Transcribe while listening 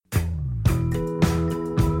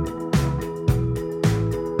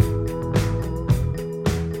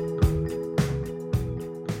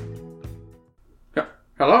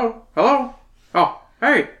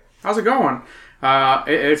how's it going?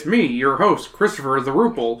 It's me, your host, Christopher the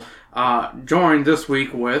Rupel, joined this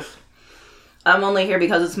week with... I'm only here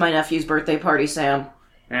because it's my nephew's birthday party, Sam.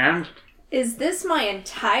 And? Is this my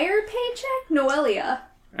entire paycheck? Noelia.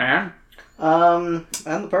 And? I'm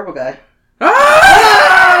the purple guy.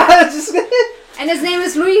 Ah! And his name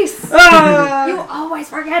is Luis. Ah! You always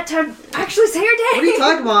forget to actually say your name. What are you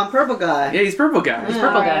talking about? I'm purple guy. Yeah, he's purple guy. He's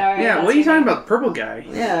purple guy. Right, Yeah, what are you talking about, purple guy?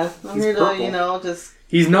 Yeah, I'm He's here purple. to, just...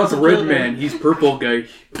 He's not the Some red children. man, he's purple guy.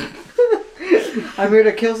 I'm here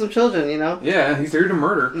to kill some children, Yeah, he's here to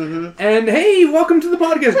murder. Mm-hmm. And hey, welcome to the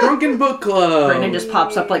podcast, Drunken Book Club. Brandon just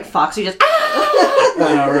pops up like Foxy, just...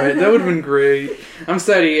 Alright, that would have been great. I'm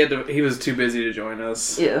sad he was too busy to join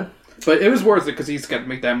us. Yeah. But it was worth it because he's got to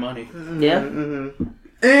make that money. Yeah. Mm-hmm.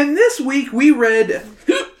 And this week we read,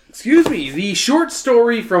 the short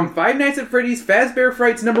story from Five Nights at Freddy's Fazbear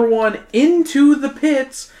Frights #1, Into the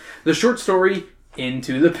Pits. The short story,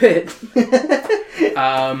 Into the Pit.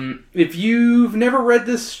 If you've never read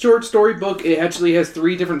this short story book, it actually has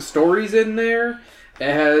 3 different stories in there.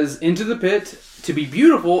 It has Into the Pit, To Be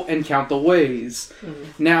Beautiful, and Count the Ways.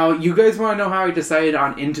 Now, you guys want to know how I decided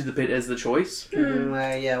on Into the Pit as the choice?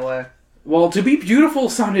 Yeah, why? Well, To Be Beautiful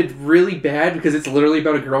sounded really bad because it's literally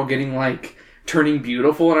about a girl getting, turning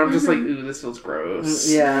beautiful, and I'm just like, ooh, this feels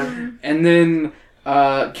gross. Yeah. And then,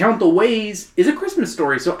 Count the Ways is a Christmas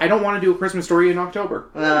story, so I don't want to do a Christmas story in October.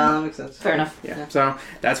 That makes sense. Fair enough. Yeah, so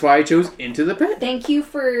that's why I chose Into the Pit. Thank you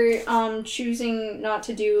for choosing not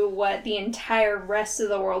to do what the entire rest of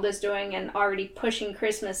the world is doing and already pushing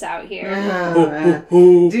Christmas out here.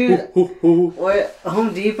 Dude, what,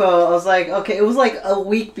 Home Depot, I was like, okay, it was like a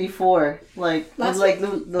week before. Last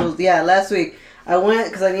week. I went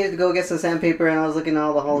because I needed to go get some sandpaper and I was looking at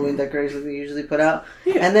all the Halloween decorations we usually put out.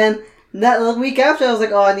 Yeah. And then that week after, I was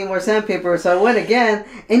like, oh, I need more sandpaper. So I went again,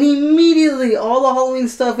 and immediately all the Halloween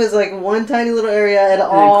stuff is like one tiny little area, and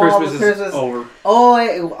all Christmas the Christmas is over.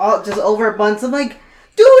 just over a bunch. I'm like,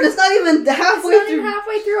 dude, it's not even halfway It's not through. even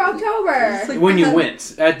halfway through October. It's like, When you God.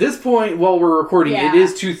 went. At this point, while we're recording, Yeah. it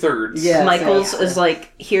is 2/3. Yeah. Michael's Yeah. is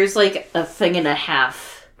like, here's like a thing and a half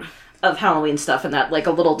of Halloween stuff and that, like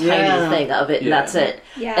a little tiny Yeah. thing of it, and Yeah. that's it.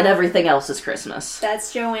 Yeah. And everything else is Christmas.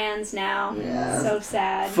 That's Joanne's now. Yeah. So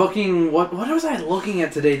sad. Fucking, what was I looking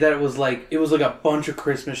at today that it was like a bunch of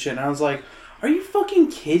Christmas shit, and I was like, are you fucking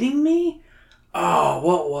kidding me? Oh,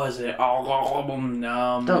 what was it?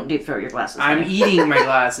 Don't deep throat your glasses. I'm honey. eating my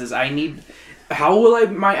glasses. How will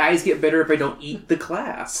my eyes get better if I don't eat the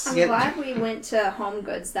glass? I'm Yep. glad we went to Home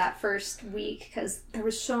Goods that first week because there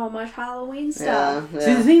was so much Halloween stuff. Yeah, See,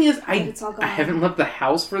 the yeah. thing is, It's all I gone. haven't left the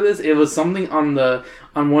house for this. It was something on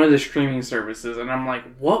one of the streaming services, and I'm like,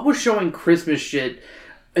 what was showing Christmas shit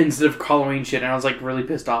instead of Halloween shit? And I was like really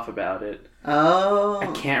pissed off about it. Oh. I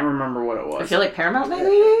can't remember what it was. I feel like Paramount, maybe?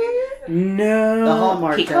 No. The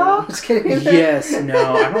Hallmark Peacock? channel. Just kidding. Yes,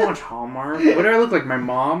 no. I don't watch Hallmark. What do I look like? My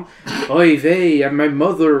mom? Oy vey, I'm my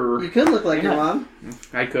mother. You could look like your mom.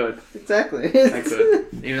 I could. Exactly. I could.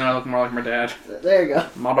 Even though I look more like my dad. There you go.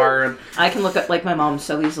 Mother. I can look up like my mom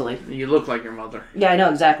so easily. You look like your mother. Yeah, I know,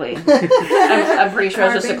 exactly. I'm pretty sure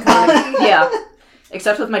it's just a Carbon clone. Yeah.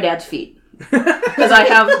 Except with my dad's feet. Because I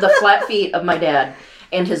have the flat feet of my dad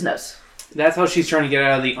and his nose. That's how she's trying to get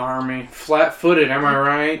out of the army. Flat-footed, am I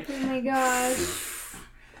right? Oh my gosh.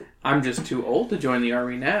 I'm just too old to join the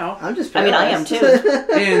army now. I'm just I mean, I am paralyzed. too.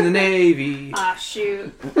 In the Navy. Ah,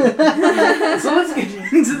 shoot. So let's get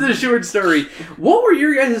into the short story. What were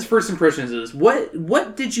your guys' first impressions of this?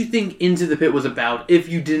 What did you think Into the Pit was about if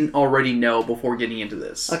you didn't already know before getting into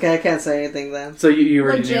this? Okay, I can't say anything then. So you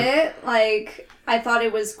already knew? Legit, I thought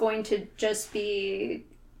it was going to just be,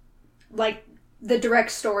 the direct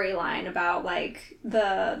storyline about,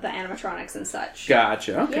 the animatronics and such.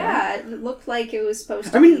 Gotcha. Okay. Yeah, it looked like it was supposed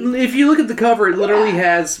to I mean, be. if you look at the cover, it literally Yeah.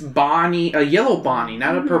 has Bonnie, a yellow Bonnie,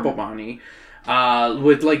 not a purple Bonnie,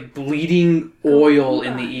 with bleeding oil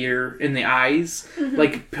in the eyes,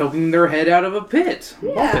 poking their head out of a pit.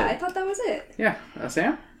 Ball Yeah, pit. I thought that was it. Yeah,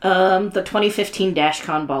 Sam? The 2015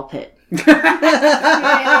 DashCon ball pit. Classic.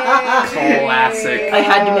 I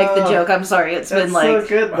had to make the joke. I'm sorry. It's That's been like so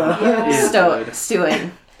good though. It is good.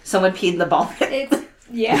 stewing. Someone peed in the ball pit. It's,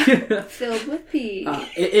 filled with pee.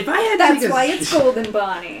 If I had to That's take a... why it's Golden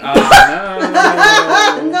Bonnie.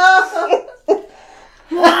 Oh, no.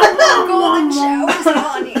 No. Golden showers,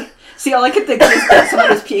 Bonnie. See, all I could think of is that someone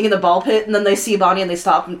was peeing in the ball pit, and then they see Bonnie and they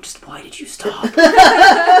stop, and just, why did you stop?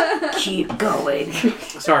 Keep going.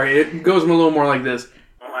 Sorry, it goes a little more like this.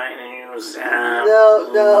 No,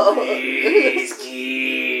 no.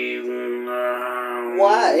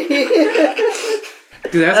 Why?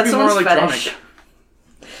 Because it has to That's be more someone's electronic. fetish.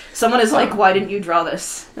 Someone is like, why didn't you draw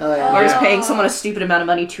this? Oh, yeah. Or is paying someone a stupid amount of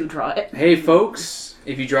money to draw it. Hey, folks,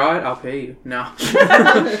 if you draw it, I'll pay you. No.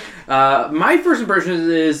 My first impression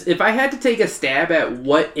is, if I had to take a stab at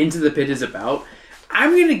what Into the Pit is about,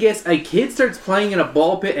 I'm going to guess a kid starts playing in a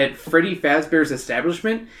ball pit at Freddy Fazbear's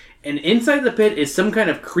establishment, and inside the pit is some kind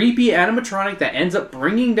of creepy animatronic that ends up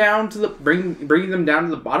bringing them down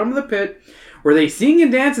to the bottom of the pit, where they sing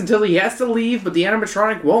and dance until he has to leave, but the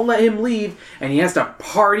animatronic won't let him leave, and he has to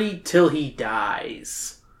party till he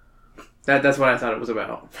dies. That's what I thought it was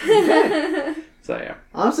about. So yeah,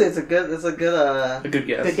 Honestly, it's a good a good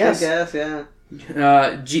guess. Good guess. yeah.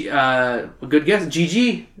 Good guess.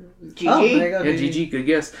 GG. GG. Oh, there you go. Yeah, GG. Good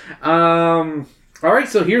guess. Alright,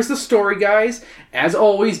 so here's the story, guys. As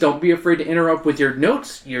always, don't be afraid to interrupt with your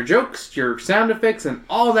notes, your jokes, your sound effects, and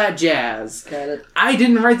all that jazz. Got it. I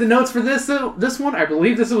didn't write the notes for this one. I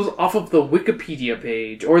believe this was off of the Wikipedia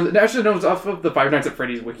page. Actually, no, it was off of the Five Nights at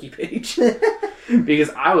Freddy's wiki page. Because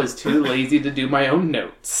I was too lazy to do my own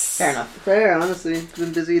notes. Fair enough. Fair, honestly. It's been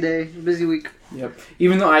a busy day. Busy week. Yep.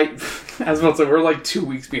 Even though as well, so we're like 2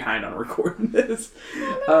 weeks behind on recording this.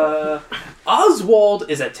 Oswald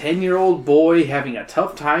is a 10-year-old boy having a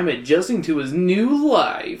tough time adjusting to his new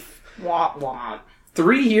life. Wah, wah.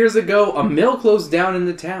 3 years ago, a mill closed down in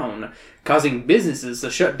the town, causing businesses to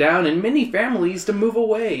shut down and many families to move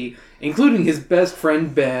away, including his best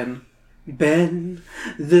friend Ben. Ben,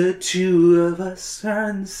 the two of us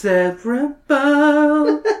are inseparable.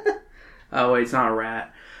 Oh wait, it's not a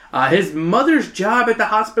rat. His mother's job at the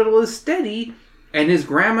hospital is steady, and his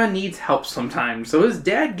grandma needs help sometimes. So his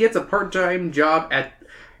dad gets a part-time job at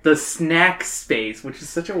the snack space, which is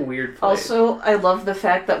such a weird place. Also, I love the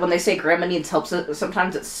fact that when they say grandma needs help,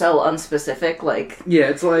 sometimes it's so unspecific. Like, yeah,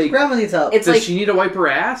 it's like, Grandma needs help. it's does like, she need to wipe her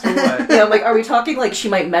ass or what? yeah, I'm like, are we talking like she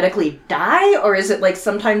might medically die, or is it like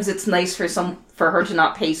sometimes it's nice for her to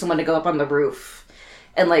not pay someone to go up on the roof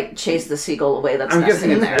and like chase the seagull away that's I'm nesting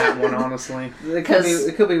guessing in it's there? that one, honestly. It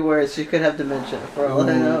could be worse. She could have dementia for all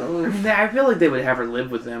I know. Oof. I feel like they would have her live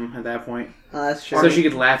with them at that point. Oh, that's true. So she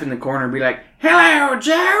could laugh in the corner and be like, "Hello,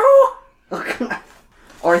 Joe!"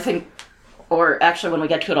 Or actually, when we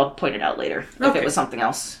get to it, I'll point it out later. If Okay. it was something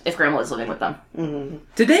else. If Grandma is living with them. Mm-hmm.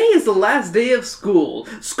 Today is the last day of school.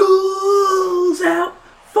 School's out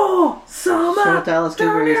for summer. Shout out to Alice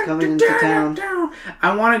Cooper, he's coming into town.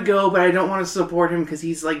 I want to go, but I don't want to support him because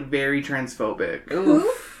he's like very transphobic.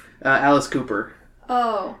 Who? Alice Cooper.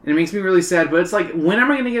 Oh. And it makes me really sad, but it's like, when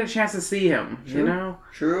am I going to get a chance to see him? You know?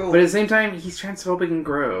 True. But at the same time, he's transphobic and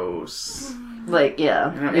gross. Like,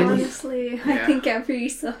 yeah. You know, and, Honestly, I Yeah. think every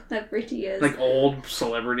celebrity is. like old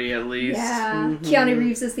celebrity at least. Yeah. Mhm. Keanu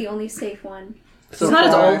Reeves is the only safe one. So He's not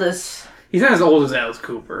as far. old as... He's not as old as Alice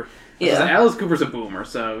Cooper. Yeah. Alice Cooper's a boomer,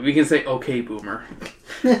 so we can say okay boomer.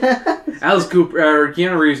 Alice Cooper, or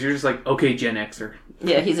Keanu Reeves, you're just like okay Gen Xer.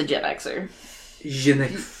 Yeah, he's a Gen Xer. Gen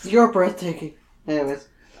X. You're breathtaking. Anyways.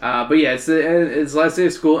 But yeah, it's last day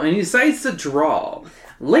of school, and he decides to draw.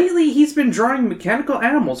 Lately, he's been drawing mechanical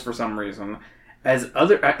animals for some reason. I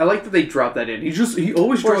like that they dropped that in. He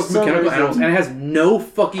always For draws some mechanical reason. animals, and it has no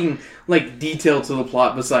fucking like detail to the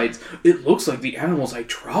plot besides it looks like the animals I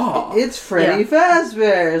draw. It's Freddy Yeah.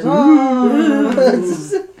 Fazbear's.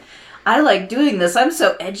 Oh. I like doing this. I'm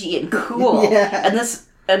so edgy and cool. Yeah.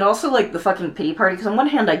 And also like the fucking pity party, because on one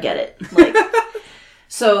hand I get it. Like,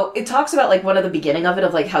 so it talks about like one of the beginning of it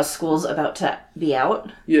of like how school's about to be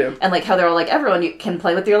out. Yeah. And like how they're all like, everyone can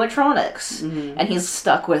play with your electronics. Mhm. And he's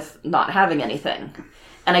stuck with not having anything.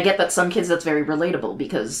 And I get that some kids that's very relatable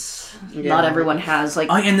because not everyone has like...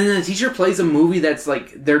 Oh, and then the teacher plays a movie that's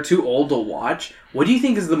like they're too old to watch. What do you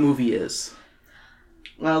think the movie is?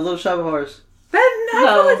 Little Shop of Horrors. I No.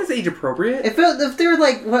 feel like that's age appropriate. If they were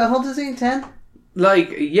like, what, how old is he? 10?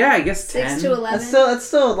 Like, yeah, I guess 10. 6 to 11. That's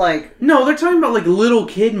still like... No, they're talking about like little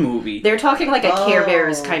kid movie. They're talking like a Care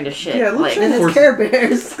Bears Oh. kind of shit. Yeah, like, look And Or- it's Care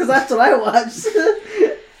Bears, because that's what I watched.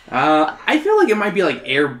 I feel like it might be like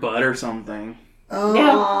Air Bud or something. Oh,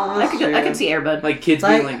 yeah, I that's could true. see Air Bud. Like kids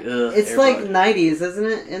Like, being like, ugh. It's Air like Bud. 90s, isn't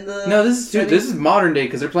it? In the No, this is modern day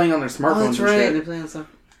because they're playing on their smartphones Oh, that's and right. shit. They're playing stuff.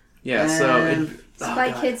 Yeah, And- so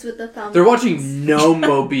Spy God. Kids with the thumb. They're watching No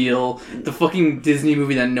Mobile, the fucking Disney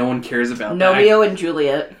movie that no one cares about. Romeo and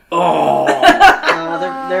Juliet. Oh,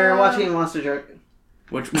 They're watching Monster Truck.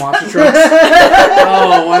 which monster trucks?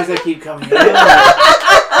 Oh, why does that keep coming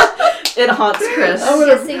up? It haunts Chris. I'm I'm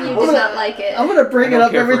gonna- guessing you I'm did gonna- not like it. I'm gonna bring I it don't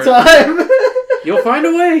up care every for it. time. You'll find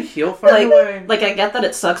a way. You'll find a way. Like, I get that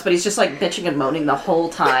it sucks, but he's just, like, bitching and moaning the whole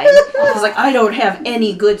time. He's like, I don't have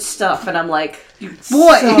any good stuff. And I'm like,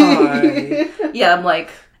 Boy! Sigh. yeah, I'm like,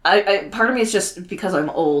 Part of me is just because I'm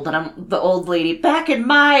old, and I'm the old lady back in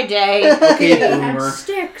my day. Okay, And boomer.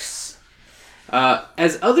 sticks.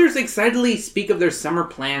 As others excitedly speak of their summer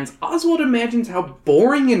plans, Oswald imagines how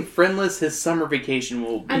boring and friendless his summer vacation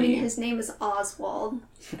will be. I mean, his name is Oswald.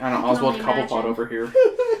 I don't know, Oswald Cobblepot over here.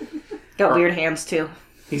 Got weird hands, too.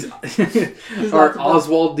 He's or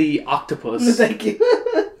Oswald the Octopus, Thank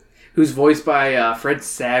you. who's voiced by Fred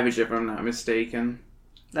Savage, if I'm not mistaken.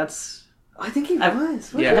 That's... I think he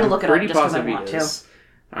was. Yeah, I'm gonna look it up pretty just 'cause I positive want he is.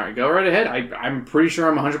 All right, go right ahead. I'm pretty sure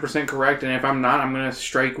I'm 100% correct, and if I'm not, I'm gonna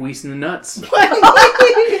strike Weiss in the nuts.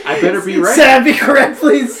 I better be right. Sam, be correct,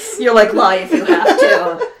 please. You're like, lie if you have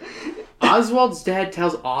to. Oswald's dad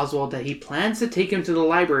tells Oswald that he plans to take him to the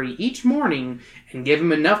library each morning and give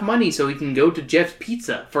him enough money so he can go to Jeff's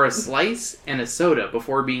Pizza for a slice and a soda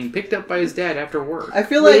before being picked up by his dad after work. I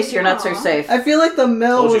feel like Weiss, your nuts are safe. I feel like the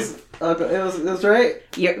mill Told was. It was right.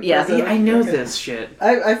 Yeah. See, I know this shit.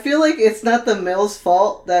 I feel like it's not the mill's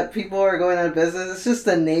fault that people are going out of business. It's just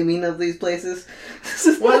the naming of these places.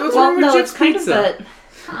 What's Well, wrong with no, Jeff's it's kind Pizza? of that...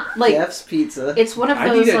 Like, Jeff's Pizza. it's one of I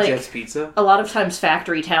those, eat at like... Jeff's Pizza. A lot of times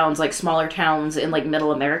factory towns, like smaller towns in, like,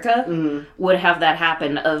 middle America, would have that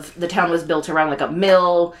happen of the town was built around, like, a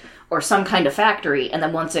mill or some kind of factory, and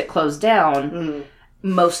then once it closed down...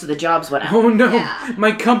 Most of the jobs went out. Oh no, Yeah.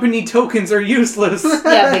 my company tokens are useless.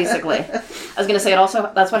 Yeah, basically. I was gonna say,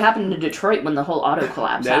 that's what happened in Detroit when the whole auto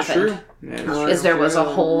collapse That's happened. true. That is true. Is there was a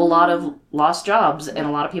whole lot of lost jobs and a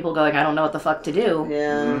lot of people going, I don't know what the fuck to do.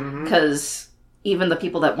 Yeah. Because even the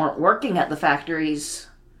people that weren't working at the factories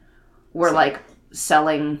were like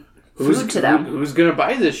selling food to them. Who's gonna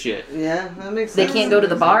buy this shit? Yeah, that makes They sense. can't go to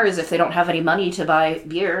the bars if they don't have any money to buy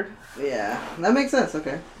beer. Yeah, that makes sense.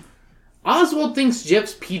 Okay. Oswald thinks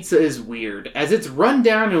Jeff's Pizza is weird, as it's run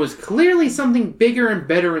down and was clearly something bigger and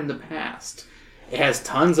better in the past. It has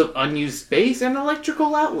tons of unused space and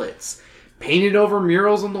electrical outlets. Painted over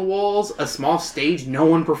murals on the walls, a small stage no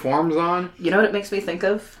one performs on. You know what it makes me think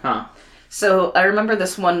of? Huh. So I remember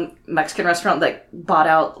this one Mexican restaurant that bought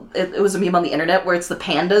out. It was a meme on the internet where it's the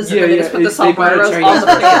pandas, Yeah, and then they yeah, just put the they bought a sombreros Chinese on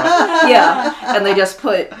the pandas. Yeah, and they just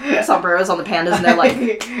put sombreros on the pandas, and they're like,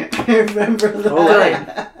 I remember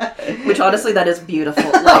that. good. Which honestly, that is beautiful.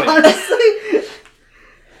 Oh, Like, Honestly,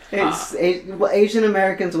 it's Asian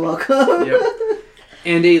Americans welcome. Yep.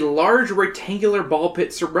 And a large rectangular ball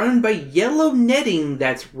pit surrounded by yellow netting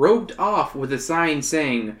that's roped off with a sign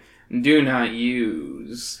saying, "Do not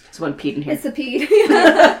use." it's one Pete in here. It's the Pete.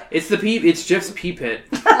 It's the pee. It's Jeff's pee pit.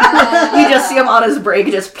 You just see him on his break,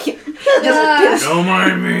 just Don't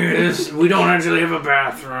mind me. We don't actually have a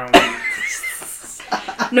bathroom.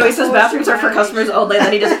 no. He says bathrooms are for customers only. And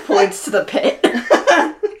then he just points to the pit.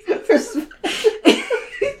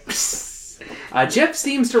 Jeff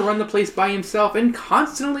seems to run the place by himself and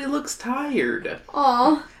constantly looks tired.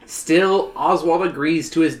 Aw. Still, Oswald agrees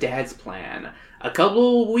to his dad's plan. A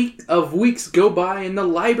couple of weeks go by and the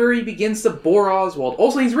library begins to bore Oswald.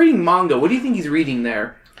 Also, he's reading manga. What do you think he's reading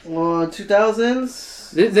there?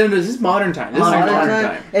 2000s. This is modern time. This is modern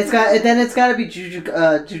time. It's got to be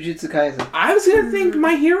Jujutsu Kaisen. I was gonna think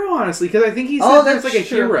My Hero, honestly, because I think he said Oh, there's that's like a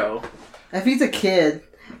true. hero. If he's a kid,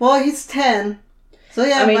 well, he's 10. So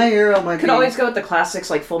yeah, I mean, My Hero might Could be. always go with the classics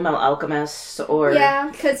like Full Metal Alchemist or Yeah,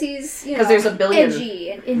 because he's, you know, 'Cause there's a billion-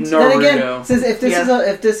 edgy and into No. Then again, Naruto. since if this Yeah.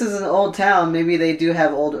 if this is an old town, maybe they do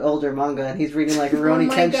have older manga, and he's reading like Rurouni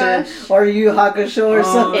my Kenshin gosh. or Yu Yu Hakusho or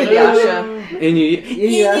something. Inuyasha.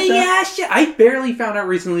 Inuyasha. I barely found out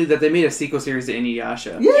recently that they made a sequel series to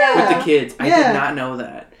Inuyasha. Yeah. With the kids. I Yeah. did not know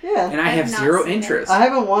that. Yeah. And I I have have not zero seen it. interest. I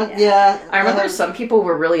haven't watched. Yeah. Yeah. I remember have- some people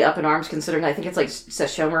were really up in arms considering I think it's like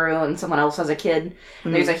Sesshomaru and someone else has a kid.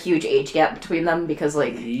 And there's a huge age gap between them because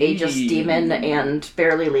like Aegis Demon and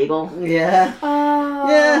Barely Legal. Yeah. Oh.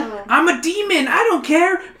 Yeah. I'm a demon. I don't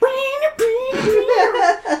care.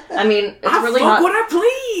 I mean, it's I really fuck not what I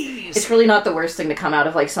please. it's really not the worst thing to come out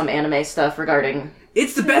of like some anime stuff regarding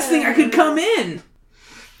It's the best thing I could come in.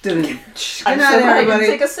 Good I'm night, so glad I everybody.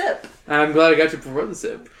 can take a sip. I'm glad I got you before the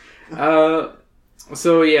sip.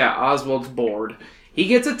 So yeah, Oswald's bored. He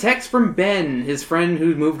gets a text from Ben, his friend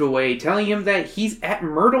who moved away, telling him that he's at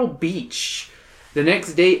Myrtle Beach. The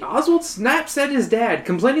next day, Oswald snaps at his dad,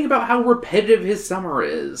 complaining about how repetitive his summer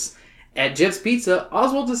is. At Jeff's Pizza,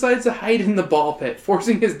 Oswald decides to hide in the ball pit,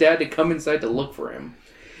 forcing his dad to come inside to look for him.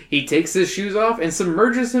 He takes his shoes off and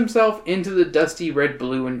submerges himself into the dusty red,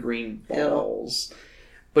 blue, and green balls.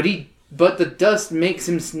 But the dust makes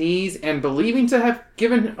him sneeze, and believing to have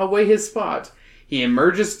given away his spot, he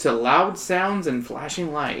emerges to loud sounds and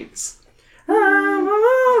flashing lights.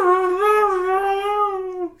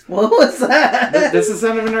 What was that? That's the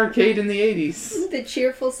sound of an arcade in the 80s. The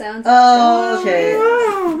cheerful sounds. Oh, okay.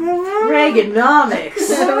 Reaganomics.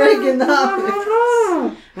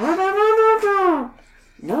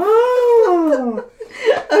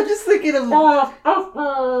 I'm just thinking of...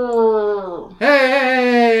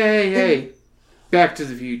 Hey! Back to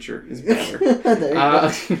the Future is better. There you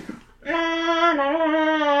go.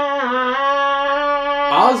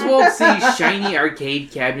 Oswald sees shiny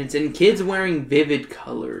arcade cabinets and kids wearing vivid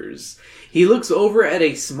colors. He looks over at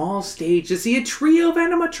a small stage to see a trio of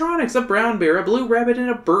animatronics, a brown bear, a blue rabbit, and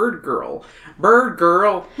a bird girl. Bird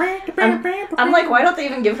girl. I'm like, why don't they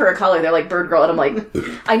even give her a color? They're like, bird girl. And I'm like,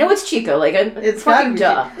 I know it's Chico. Like, It's fucking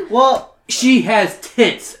gotta be- duh. Well, She has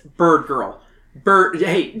tits, bird girl.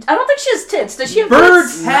 Hey, I don't think she has tits. Does she have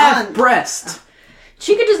birds tits? have None. breasts.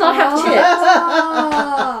 Chica does not have tits.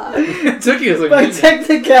 Ah. It took you a by second.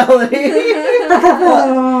 technicality.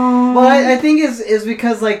 Well, I think is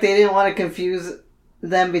because like they didn't want to confuse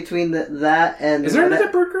them between that and... Is there another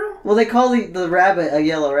bird girl? Well, they call the rabbit a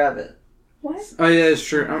yellow rabbit. What? Oh yeah, that's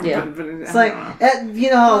true. Yeah. It's like, you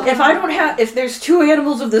know... If there's two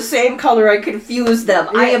animals of the same color, I confuse them.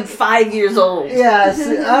 I am 5 years old. Yeah,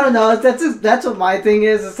 I don't know. That's what my thing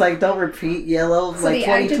is. It's like, don't repeat yellow. So like the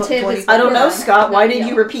 20, adjective 20, is- I don't know, Scott. Why did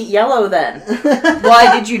you repeat yellow then?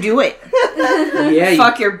 Why did you do it? Yeah.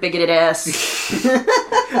 Fuck your bigoted ass.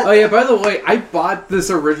 Oh yeah. By the way, I bought this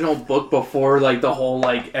original book before like the whole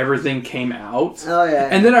like everything came out, Oh, yeah.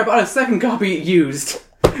 and then I bought a second copy used.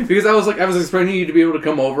 Because I was expecting you to be able to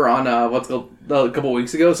come over on a couple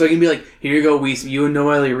weeks ago, so I can be like, here you go, Weiss, you and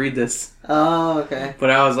Noelle read this. Oh, okay. But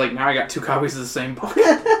I was like, now I got 2 copies of the same book.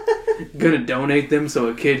 Gonna donate them so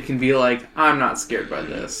a kid can be like, I'm not scared by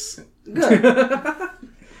this. Good.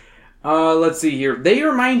 Let's see here. They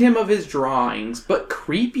remind him of his drawings, but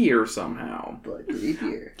creepier somehow. But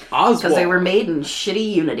creepier. Oswald. Because they were made in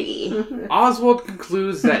shitty Unity. Oswald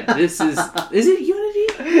concludes that this is it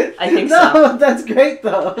Unity? I think No, so. that's great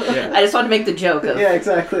though. Yeah. I just want to make the joke of... Yeah,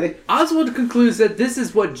 exactly. Oswald concludes that this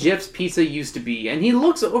is what Jeff's Pizza used to be, and he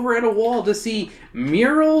looks over at a wall to see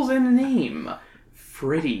murals and a name.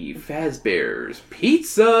 Freddy Fazbear's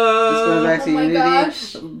Pizza! Just going back to Oh my Unity,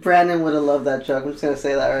 gosh. Brandon would have loved that joke. I'm just going to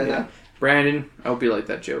say that right now. Brandon, I hope you like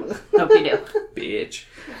that joke. Hope you do. Bitch.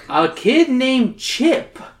 A kid named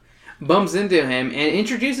Chip bumps into him and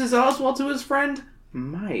introduces Oswald to his friend,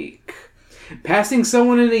 Mike. Passing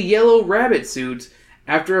someone in a yellow rabbit suit,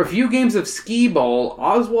 after a few games of skee ball,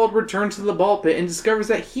 Oswald returns to the ball pit and discovers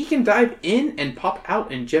that he can dive in and pop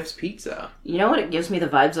out in Jeff's Pizza. You know what it gives me the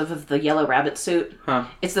vibes of the yellow rabbit suit? Huh.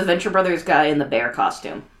 It's the Venture Brothers guy in the bear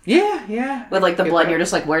costume. Yeah. With like the Get blood, that. you're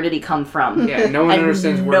just like, where did he come from? Yeah, no one And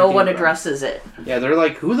understands where no he one came from. addresses it. Yeah, they're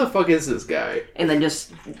like, who the fuck is this guy? And then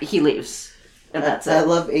just, he leaves. And that's I it.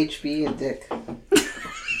 love HB and Dick.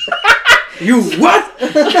 You what?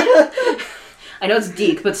 I know it's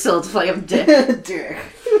Deke, but still, it's like a dick. Dick.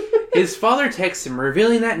 His father texts him,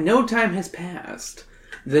 revealing that no time has passed.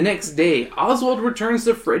 The next day, Oswald returns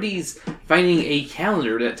to Freddy's, finding a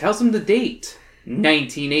calendar that tells him the date.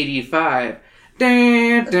 1985.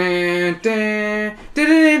 Dun, dun, dun,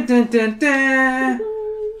 dun, dun, dun, dun.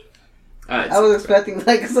 I was expecting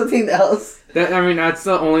like something else. That's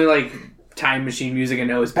the only like time machine music I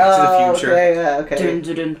know is Back to the Future. Okay, yeah, okay. Dun,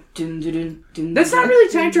 dun, dun, dun, dun, dun, dun, That's not dun.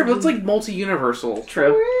 really time travel. It's like multi-universal.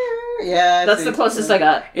 True. Yeah, I That's see. the closest I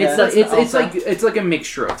got. It's That's it's like a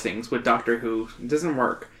mixture of things with Doctor Who. It doesn't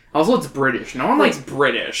work. Also, it's British. No one likes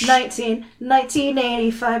British.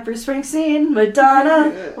 1985 Bruce Springsteen,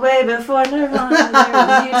 Madonna, way before Nirvana,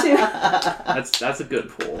 there was you too. That's a good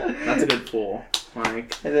pull. That's a good pull.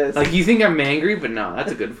 It is. Like you think I'm angry, but no,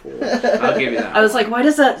 that's a good pull. I'll give you that. I was like, why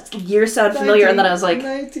does that year sound familiar? And then I was like,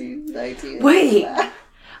 19. wait,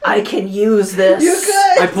 I can use this. You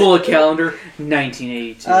could! I pull a calendar.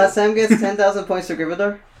 1982. Sam gets 10,000 points for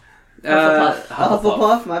Gryffindor.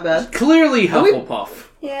 Hufflepuff, my bad. Clearly Are we- Hufflepuff.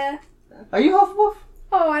 Yeah. Are you Hufflepuff?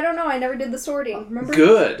 Oh, I don't know. I never did the sorting. Remember?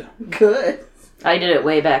 Good. Good. I did it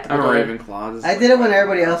way back in the I'm a day. Ravenclaw. I did it when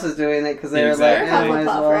everybody else was doing it because they were like, Exactly. yeah, might as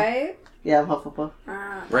Hufflepuff, well. right? Yeah, I'm Hufflepuff.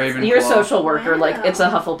 Ah. Ravenclaw. You're a social worker, Wow. like, it's a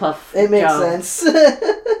Hufflepuff It makes job. sense.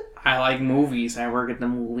 I like movies. I work at the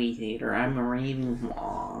movie theater. I'm a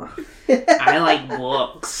Ravenclaw. I like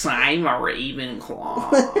books. I'm a Ravenclaw.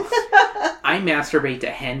 I masturbate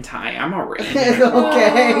to hentai. I'm a Ravenclaw.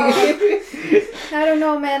 Okay. I don't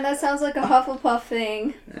know, man. That sounds like a Hufflepuff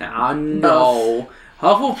thing. No.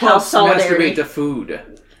 Hufflepuffs House solidarity. masturbate to food.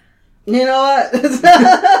 You know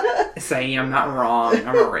what? Say I'm not wrong. I'm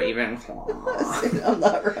a Ravenclaw. I'm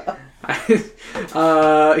not wrong.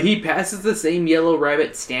 He passes the same yellow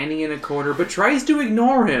rabbit standing in a corner, but tries to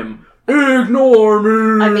ignore him. Ignore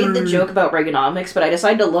me! I made the joke about Reaganomics, but I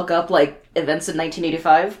decided to look up, like, events in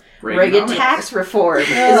 1985. Reagan tax reform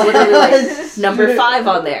is literally, like, number 5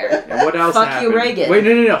 on there. And what else Fuck happened? you, Reagan. Wait,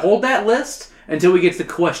 no. Hold that list until we get to the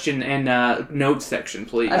question and notes section,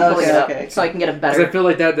 please. I'm pulling it up okay. so I can get a Because better... I feel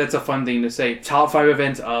like that's a fun thing to say. Top 5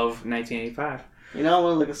 events of 1985. You know, I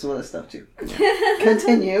want to look at some other stuff too.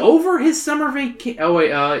 Continue. Over his summer vacation,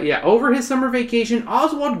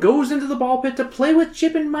 Oswald goes into the ball pit to play with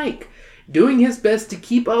Chip and Mike, doing his best to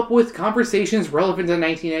keep up with conversations relevant to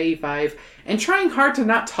 1985 and trying hard to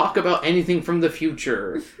not talk about anything from the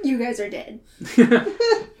future. You guys are dead.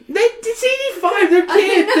 It's 85. They're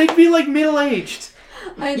kids. They'd be like middle-aged.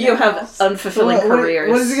 You have unfulfilling careers.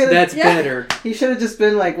 What is he gonna? That's better. He should have just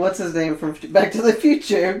been like, what's his name from Back to the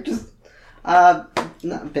Future? Just,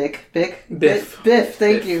 not Biff. Biff.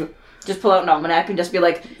 Thank you. Just pull out an almanac and just be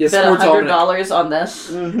like, Yeah, bet sports $100 on this.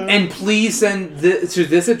 Mm-hmm. And please send to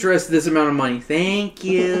this address this amount of money. Thank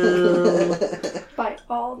you. Buy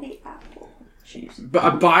all the apple.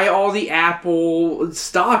 Buy all the Apple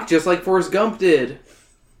stock, just like Forrest Gump did.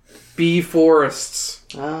 Be Forrests.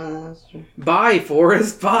 That's true. Buy,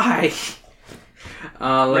 Forrest, buy.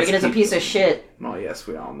 Reagan is a piece of shit. Oh, yes,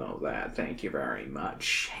 we all know that. Thank you very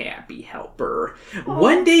much, happy helper.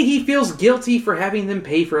 One day he feels guilty for having them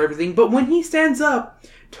pay for everything, but when he stands up,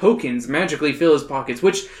 tokens magically fill his pockets,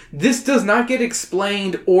 which this does not get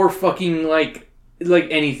explained or fucking, like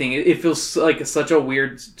anything. It feels like such a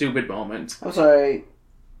weird, stupid moment. I'm sorry.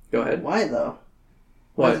 Go ahead. Why though?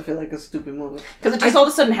 Why What? does it feel like a stupid movie? Because it just all of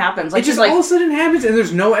a sudden happens. Like, It just like, all of a sudden happens, and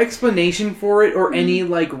there's no explanation for it or any,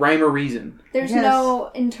 like, rhyme or reason. There's Yes.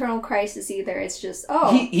 no internal crisis either. It's just,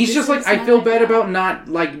 He's this just like, is I my feel bad job. about not,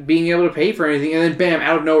 like, being able to pay for anything, and then bam,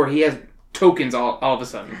 out of nowhere, he has tokens all of a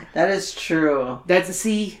sudden. That is true.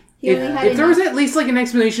 He only had If there was enough- at least, like, an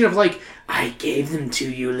explanation of, like, I gave them to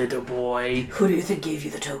you, little boy. who do you think gave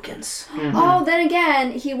you the tokens? Mm-hmm. Oh, then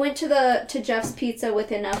again, he went to Jeff's Pizza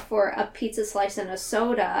with enough for a pizza slice and a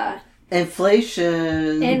soda.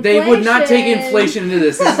 Inflation. They would not take inflation into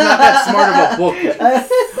this. This is not that smart of a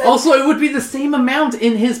book. Also, it would be the same amount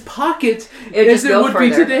in his pocket as it would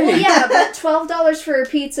be today. Well, yeah, but $12 for a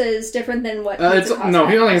pizza is different than what pizza costs. No,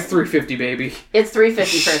 he only has $3.50, baby. It's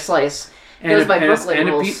 $3.50 for a slice. And Goes by Brooklyn and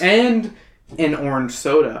rules. and an orange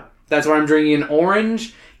soda. That's why I'm drinking an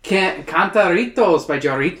orange Cantaritos by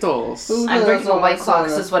Jarritos. Ooh. I'm drinking a White Soda. Claw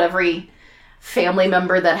because it's what every family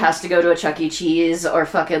member that has to go to a Chuck E. Cheese or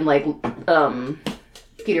fucking, like,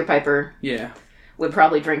 Peter Piper Yeah. would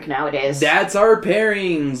probably drink nowadays. That's our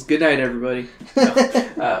pairings. Good night, everybody.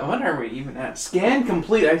 No. What are we even at? Scan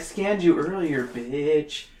complete. I scanned you earlier,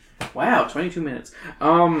 bitch. Wow, 22 minutes.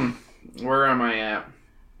 Where am I at?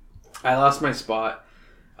 I lost my spot.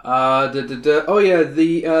 Oh yeah,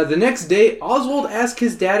 the next day, Oswald asks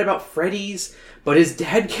his dad about Freddy's, but his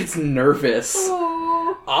dad gets nervous.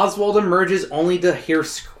 Oh. Oswald emerges only to hear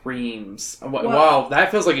screams. Wow, that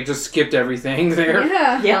feels like it just skipped everything there.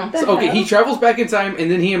 Yeah. The So, okay, hell? he travels back in time, and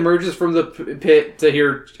then he emerges from the pit to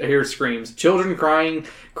hear screams. Children crying,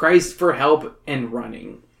 cries for help, and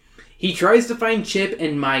running. He tries to find Chip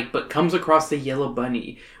and Mike, but comes across the yellow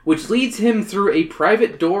bunny, which leads him through a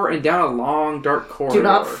private door and down a long, dark corridor. Do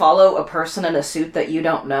not follow a person in a suit that you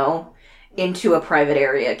don't know into a private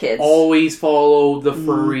area, kids. Always follow the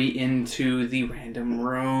furry into the random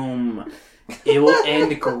room. It will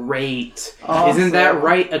end great. Awesome. Isn't that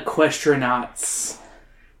right, equestronauts?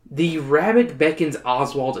 The rabbit beckons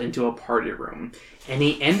Oswald into a party room, and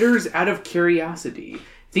he enters out of curiosity,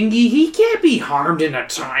 thinking he can't be harmed in a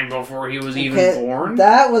time before he was even born.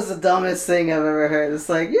 That was the dumbest thing I've ever heard. It's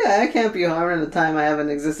like, yeah, I can't be harmed in a time I haven't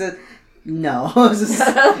existed. No. this is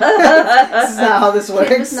not how this works.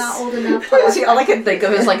 Kid was not old enough. See, all I can think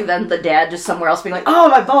of is, like, then the dad just somewhere else being like, oh,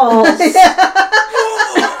 my balls!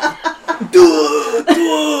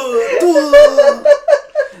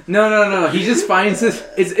 No. He just finds his...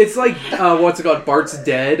 It's like, what's it called? Bart's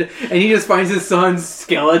dead. And he just finds his son's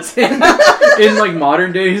skeleton in, like,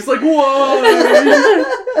 modern day. He's like, why?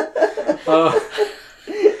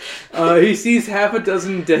 He sees half a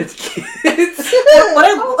dozen dead kids.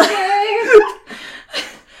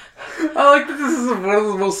 I like that this is one of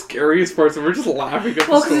the most scariest parts, and we're just laughing at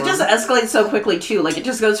Well, the because it storm. just escalates so quickly, too. Like, it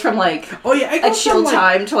just goes from, like, Oh yeah, it a goes chill from, like,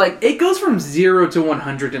 time to, like... It goes from 0 to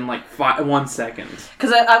 100 in, like, 1 second.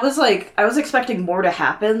 Because I was, like, I was expecting more to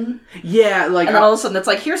happen, Yeah, like... and then all of a sudden it's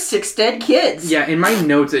like, here's 6 dead kids! Yeah, in my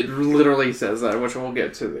notes it literally says that, which we'll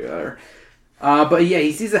get to the other. But yeah,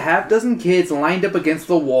 he sees a half dozen kids lined up against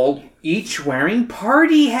the wall, each wearing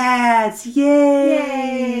party hats.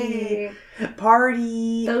 Yay! Yay.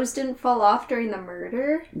 Party. Those didn't fall off during the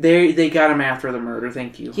murder? They got him after the murder,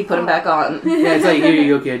 thank you. He put him back on. Yeah, it's like, here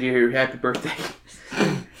you go, kid, here, happy birthday.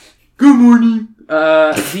 Good morning.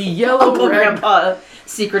 The yellow Uncle rabbit... Grandpa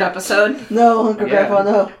secret episode. No, Uncle Grandpa,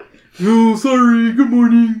 no. Oh, sorry, good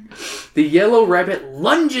morning. The yellow rabbit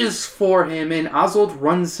lunges for him, and Oswald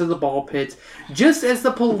runs to the ball pit just as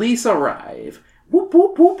the police arrive. Whoop,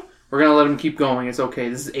 whoop, whoop. We're gonna let him keep going. It's okay.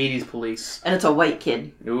 This is 80s police. And it's a white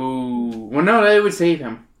kid. Ooh. Well, no, they would save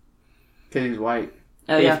him. Because he's white.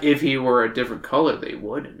 Oh, yeah. If he were a different color, they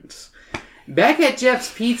wouldn't. Back at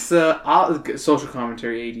Jeff's Pizza, social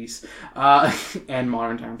commentary 80s, and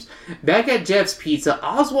modern times. Back at Jeff's Pizza,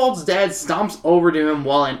 Oswald's dad stomps over to him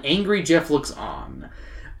while an angry Jeff looks on.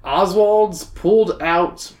 Oswald's pulled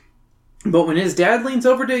out, but when his dad leans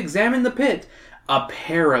over to examine the pit, a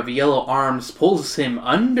pair of yellow arms pulls him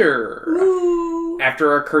under. Ooh.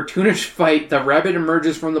 After a cartoonish fight, the rabbit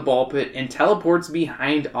emerges from the ball pit and teleports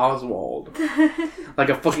behind Oswald. Like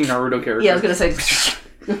a fucking Naruto character. Yeah, I was gonna say...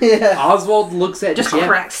 Yeah. Oswald looks at Just Jeff.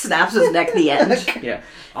 cracks, snaps his neck at the end. Yeah.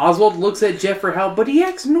 Oswald looks at Jeff for help, but he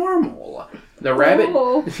acts normal. The rabbit...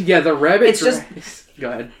 Oh. Yeah, the rabbit... It's just... Go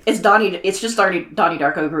ahead. It's just Donnie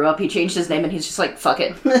Darko grew up. He changed his name and he's just like, fuck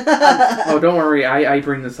it. Oh, don't worry. I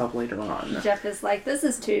bring this up later on. Jeff is like, this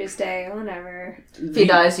is Tuesday, whatever. If he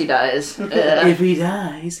dies, he dies. If he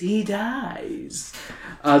dies, he dies.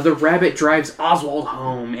 The rabbit drives Oswald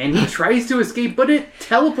home, and he tries to escape, but it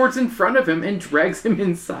teleports in front of him and drags him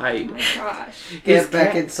inside. Oh my gosh. Get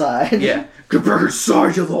back inside. Yeah. Get back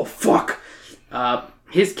inside, you little fuck!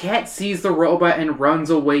 His cat sees the robot and runs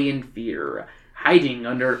away in fear, hiding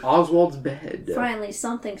under Oswald's bed. Finally,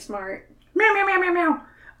 something smart. Meow, meow, meow, meow, meow.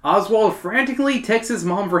 Oswald frantically texts his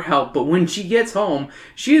mom for help, but when she gets home,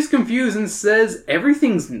 she is confused and says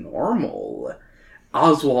everything's normal.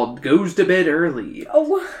 Oswald goes to bed early.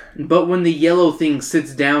 Oh. But when the yellow thing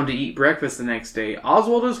sits down to eat breakfast the next day,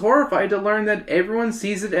 Oswald is horrified to learn that everyone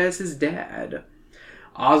sees it as his dad.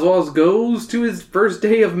 Oswald goes to his first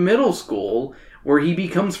day of middle school, where he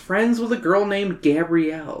becomes friends with a girl named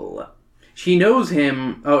Gabrielle. She shows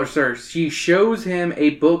him a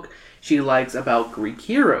book she likes about Greek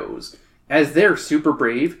heroes, as they're super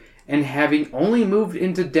brave, and having only moved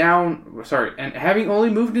into town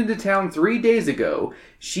 3 days ago,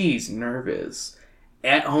 she's nervous.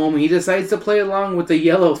 At home, he decides to play along with the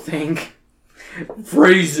yellow thing.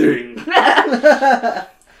 Phrasing!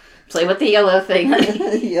 Play with the yellow thing,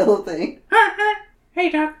 honey. Yellow thing. Hey,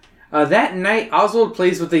 Doc. That night, Oswald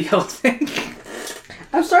plays with the yellow thing.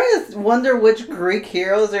 I'm starting to wonder which Greek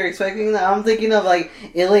heroes they're expecting. I'm thinking of like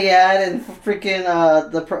Iliad and freaking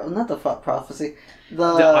Prophecy. The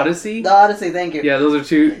Odyssey? The Odyssey, thank you. Yeah, those are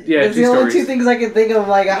two. Yeah, it's two the stories. only two things I can think of.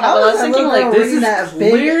 Like, how well, I was is thinking, like, This is that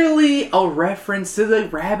big? clearly a reference to the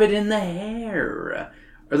rabbit in the hare.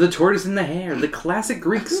 Or the tortoise in the hare. The classic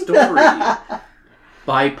Greek story.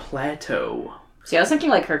 By Plato. See, I was thinking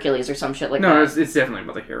like Hercules or some shit like that. No, it's definitely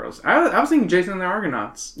about the heroes. I was thinking Jason and the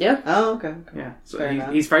Argonauts. Yeah. Oh, okay. Yeah, so Fair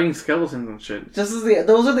enough. he's fighting skeletons and shit. Those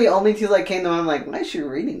are the only two that came to mind. I'm like, why is she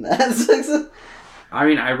reading that? I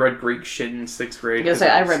mean, I read Greek shit in 6th grade. I was gonna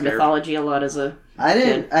say, I read scared. mythology a lot as a I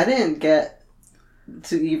kid. didn't get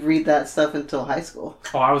to read that stuff until high school.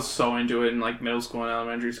 Oh, I was so into it in like middle school and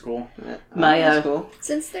elementary school. My, school.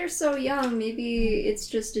 Since they're so young, maybe it's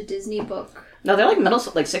just a Disney book. No, they're like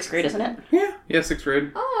like 6th grade, isn't it? Yeah, 6th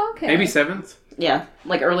grade. Oh, okay. Maybe 7th. Yeah,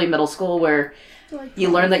 like early middle school where Like, you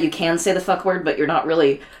learn that you can say the fuck word, but you're not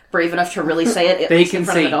really brave enough to really say it. At They least can in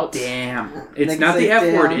front say of adults. damn. They It's can not say the F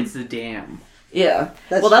word, damn. it's the damn. Yeah.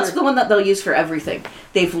 That's That's true. the one that they'll use for everything.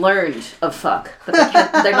 They've learned of fuck, but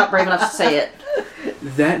they're not brave enough to say it.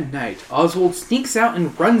 That night, Oswald sneaks out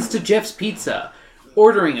and runs to Jeff's Pizza,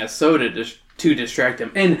 ordering a soda to distract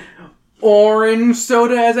him. And orange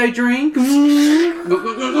soda as I drink.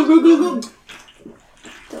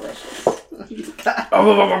 delicious.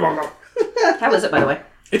 How is it, by the way?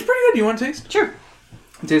 It's pretty good. You want to taste? Sure.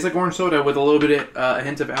 It tastes like orange soda with a little bit of a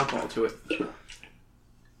hint of alcohol to it.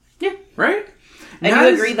 Yeah. Right? And Not you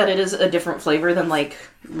as- agree that it is a different flavor than like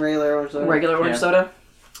Regular orange soda. regular orange Yeah. soda?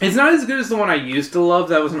 It's not as good as the one I used to love.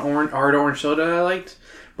 That was an hard orange soda I liked.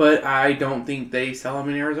 But I don't think they sell them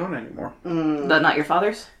in Arizona anymore. But not your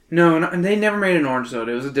father's? No, they never made an orange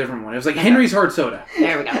soda. It was a different one. It was like Henry's Hard Soda.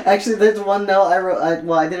 There we go. Actually, there's one note I wrote.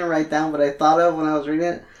 I didn't write down, but I thought of when I was reading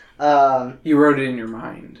it. You wrote it in your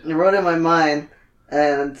mind. I wrote it in my mind,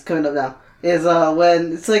 and it's coming up now. Is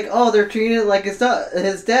when it's like, oh, they're treating it like it's not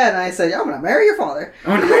his dad, and I said, I'm gonna marry your father.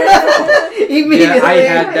 Immediately. Yeah, I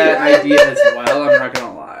had that idea as well. I'm not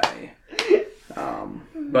gonna lie.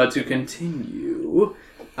 But to continue,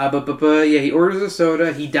 Yeah, he orders a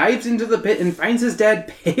soda. He dives into the pit and finds his dad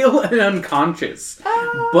pale and unconscious,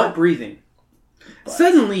 but breathing.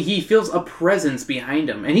 Suddenly, he feels a presence behind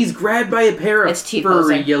him, and he's grabbed by a pair of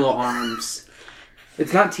furry yellow arms.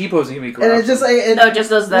 It's not T-posing to be gross. And it just... No, it just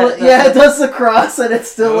does that. Well, yeah, it does the cross, and it's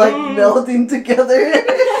still, like, melding together.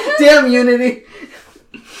 Damn Unity.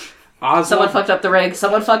 Someone fucked up the rig.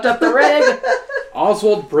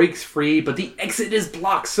 Oswald breaks free, but the exit is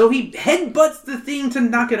blocked, so he headbutts the thing to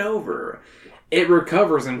knock it over. It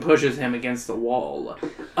recovers and pushes him against the wall,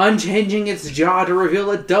 unchanging its jaw to reveal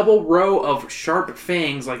a double row of sharp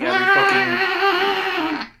fangs like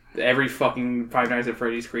every fucking Five Nights at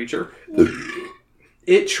Freddy's creature.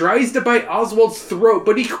 It tries to bite Oswald's throat,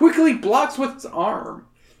 but he quickly blocks with his arm.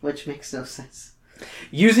 Which makes no sense.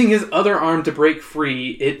 Using his other arm to break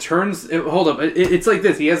free, hold up. It's like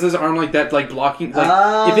this. He has his arm like that, like blocking.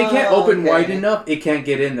 Like, if it can't open wide enough, it can't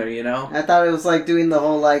get in there, you know? I thought it was like doing the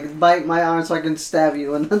whole, like, bite my arm so I can stab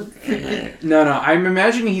you. No. I'm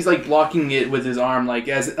imagining he's, like, blocking it with his arm, like,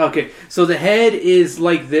 okay. So the head is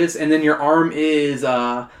like this, and then your arm is,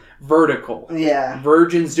 vertical. Yeah.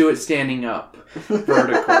 Virgins do it standing up.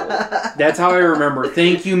 Vertical. That's how I remember.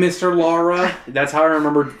 Thank you, Mr. Laura. That's how I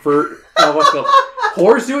remembered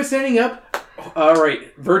whores do it standing up.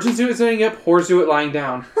 Alright. Virgins do it standing up. Whores do it lying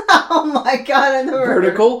down. Oh my god, I never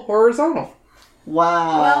Vertical, horizontal.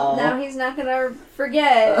 Wow. Well, now he's not gonna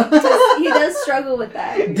forget. He does struggle with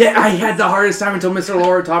that. I had the hardest time until Mr.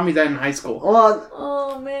 Laura taught me that in high school. Well,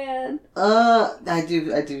 oh man. I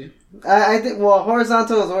do. I think, well,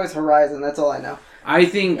 horizontal is always horizon, that's all I know. I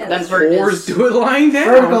think that's whores do it lying down.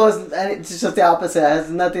 Vertical is it's just the opposite. I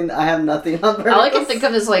have nothing on vertical. All I can think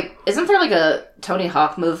of is, like, isn't there, like, a Tony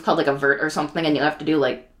Hawk move called, like, a vert or something, and you have to do,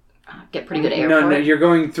 like, get pretty good air for it? No, you're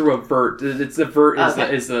going through a vert. It's a vert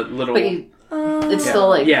is the little... But it's still,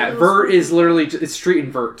 like... Yeah, vert is literally... It's street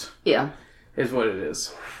invert. Yeah. Is what it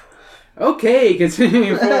is. Okay,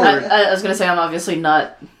 continuing forward. I was gonna say, I'm obviously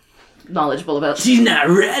not knowledgeable about... She's not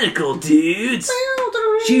radical, dudes.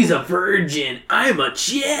 She's a virgin. I'm a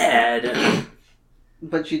Chad.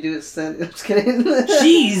 But you do it I'm just kidding.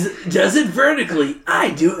 She does it vertically.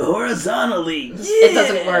 I do it horizontally. Yeah. It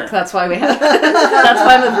doesn't work. That's why we have... That's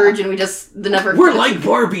why I'm a virgin. We just never... We're like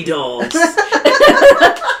Barbie dolls.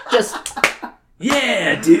 Just...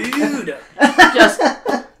 Yeah, dude. Just...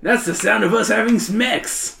 That's the sound of us having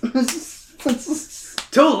smecks.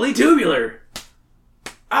 Totally tubular.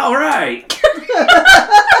 All right.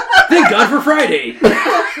 Thank God for Friday.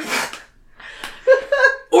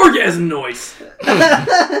 Orgasm noise.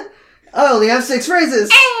 I only have 6 phrases.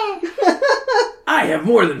 I have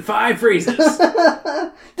more than 5 phrases.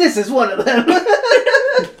 This is one of them.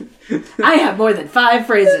 I have more than 5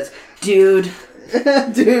 phrases. Dude.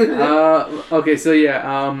 Okay, so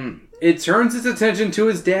yeah, it turns its attention to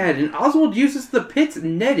his dad, and Oswald uses the pit's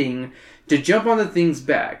netting to jump on the thing's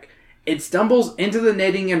back. It stumbles into the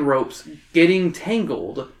netting and ropes, getting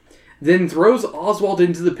tangled, then throws Oswald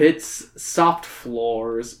into the pit's soft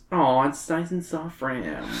floors. Aw, it's nice and soft for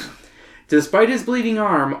him. Despite his bleeding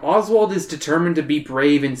arm, Oswald is determined to be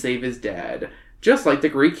brave and save his dad, just like the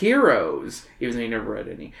Greek heroes, even though he never read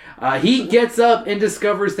any. He gets up and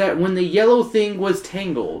discovers that when the yellow thing was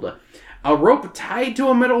tangled, a rope tied to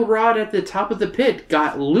a metal rod at the top of the pit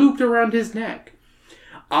got looped around his neck.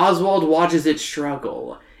 Oswald watches it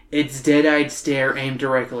struggle, its dead-eyed stare aimed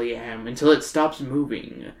directly at him until it stops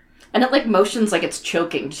moving. And it, like, motions like it's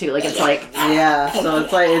choking, too. Like, it's like... Yeah, so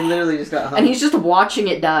it's like it literally just got hung. And he's just watching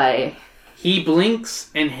it die. He blinks,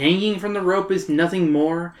 and hanging from the rope is nothing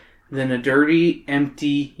more than a dirty,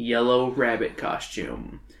 empty, yellow rabbit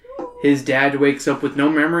costume. His dad wakes up with no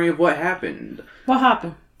memory of what happened. What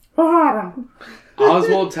happened?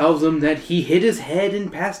 Oswald tells him that he hit his head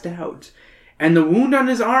and passed out, and the wound on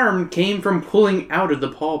his arm came from pulling out of the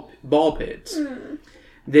ball pit.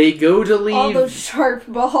 They go to leave... All those sharp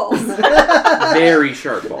balls. Very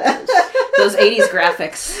sharp balls. Those 80s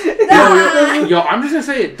graphics. Yo, I'm just gonna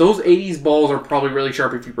say it. Those 80s balls are probably really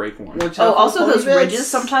sharp if you break one. Also those ridges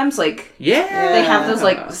sometimes, like... Yeah. They have those,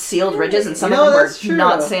 like, sealed ridges, and some of them are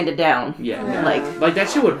not sanded down. Yeah. Like,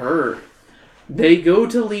 that shit would hurt. They go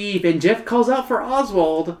to leave, and Jeff calls out for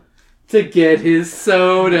Oswald to get his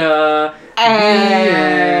soda.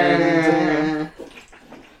 And...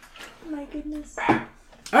 My goodness.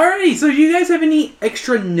 Alrighty, so do you guys have any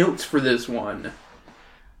extra notes for this one?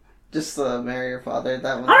 Just marry your father.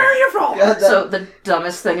 That one. Marry your father! Yeah, So the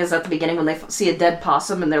dumbest thing is at the beginning when they see a dead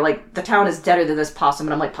possum and they're like, the town is deader than this possum,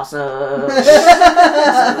 and I'm like, possum.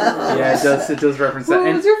 Yeah, it does reference that.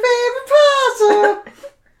 Who's your favorite possum?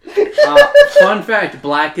 Fun fact,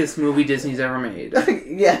 blackest movie Disney's ever made.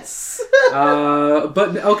 Yes.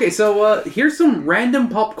 But, okay, so here's some random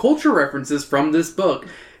pop culture references from this book.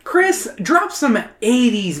 Chris, drop some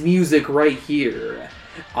 80s music right here.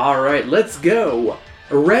 Alright, let's go.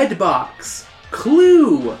 Redbox,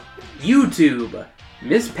 Clue, YouTube,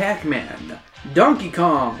 Miss Pac-Man, Donkey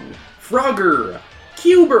Kong, Frogger,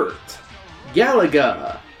 Q*bert,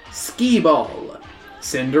 Galaga, Skee-Ball,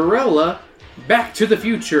 Cinderella, Back to the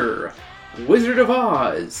Future, Wizard of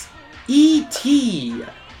Oz, E.T.,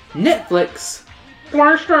 Netflix,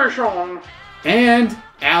 PlayStation, and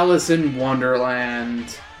Alice in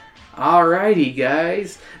Wonderland. Alrighty,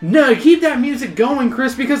 guys. No, keep that music going,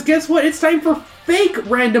 Chris, because guess what? It's time for fake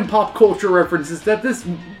random pop culture references that this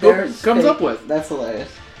book comes up with. That's hilarious.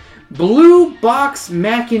 Blue box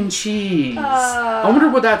mac and cheese. I wonder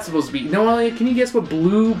what that's supposed to be. Noelle, can you guess what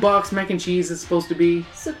blue box mac and cheese is supposed to be?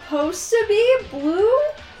 Supposed to be blue?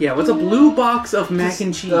 Yeah, what's a blue box of mac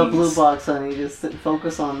and cheese? The blue box, honey. Just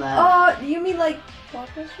focus on that. You mean like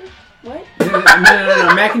Blockbuster? What?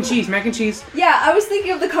 No, mac and cheese, mac and cheese. Yeah, I was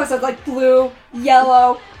thinking of the concept like blue,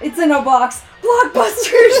 yellow, it's in a box,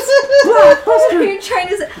 Blockbusters! What are you trying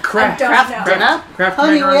to say? Kraft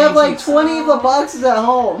Honey, macaroni we have like cheese. 20 of the boxes at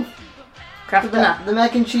home. Kraft dinner. The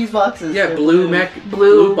mac and cheese boxes. Yeah, They're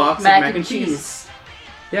blue box of mac and cheese.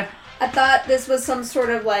 Yeah. I thought this was some sort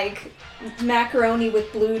of like macaroni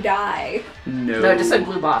with blue dye. No. No, it just said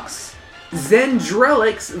blue box.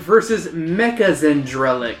 Zendrelix versus Mecha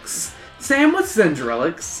Zendrelix. Sam, what's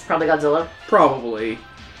Zendrelix? Probably Godzilla. Probably.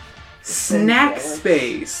 Snack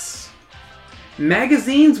Space.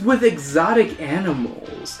 Magazines with exotic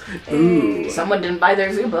animals. Ooh. Someone didn't buy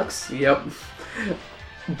their zoo books. Yep.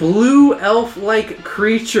 Blue elf-like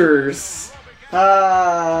creatures.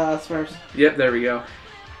 Smurfs. Yep, there we go.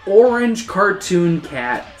 Orange cartoon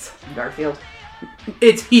cat. Garfield.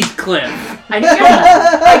 It's Heathcliff.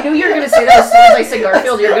 I knew you were gonna say that as soon as I said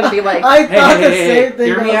Garfield. You're gonna be like, I thought the same thing.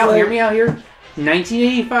 Hear me out here.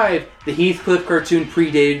 1985, the Heathcliff cartoon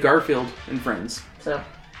predated Garfield and Friends.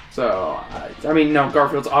 So, I mean, no,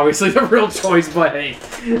 Garfield's obviously the real choice, but hey,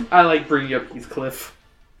 I like bringing up Heathcliff.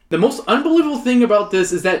 The most unbelievable thing about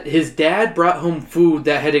this is that his dad brought home food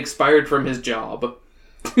that had expired from his job.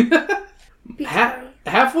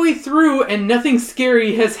 Halfway through, and nothing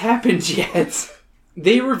scary has happened yet.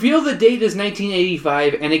 They reveal the date as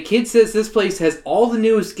 1985, and a kid says this place has all the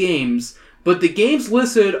newest games, but the games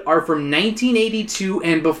listed are from 1982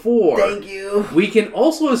 and before. Thank you. We can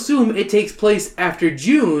also assume it takes place after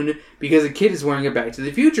June, because a kid is wearing a Back to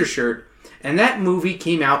the Future shirt, and that movie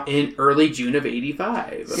came out in early June of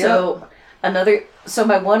 85. So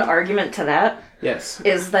my one argument to that Yes.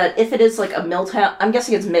 is that if it is like a mill town, I'm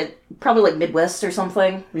guessing it's probably like Midwest or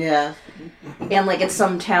something, Yeah. and like it's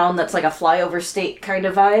some town that's like a flyover state kind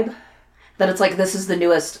of vibe, that it's like this is the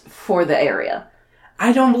newest for the area.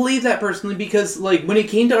 I don't believe that personally because, like, when it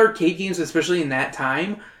came to arcade games, especially in that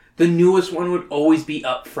time, the newest one would always be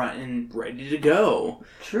up front and ready to go.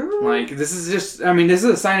 True. Like, this is this is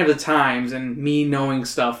a sign of the times and me knowing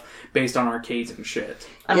stuff based on arcades and shit.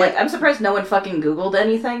 I'm surprised no one fucking Googled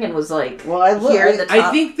anything and was like, Well, I look- here are the top.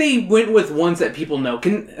 I think they went with ones that people know.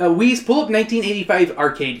 Can we pull up 1985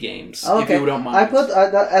 arcade games, if you don't mind? I put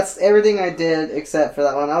that's everything I did except for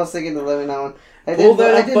that one. I was thinking of living that one. I Pull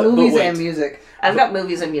that up, did but movies wait. and music. I've got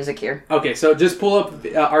movies and music here. Okay, so just pull up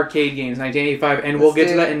arcade games, 1985, and we'll get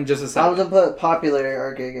to that in just a I second. was gonna put popular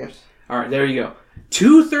arcade games. Alright, there you go.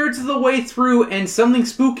 2/3 of the way through, and something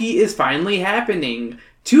spooky is finally happening.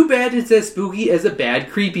 Too bad it's as spooky as a bad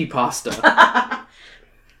creepypasta.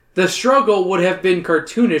 The struggle would have been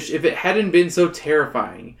cartoonish if it hadn't been so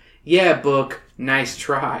terrifying. Yeah, book, nice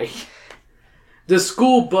try. The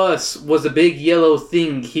school bus was a big yellow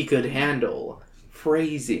thing he could handle.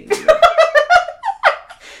 Phrasing.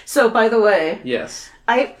 So, by the way, Yes.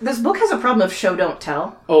 this book has a problem of show don't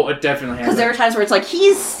tell. Oh, it definitely has. Because there are times where it's like,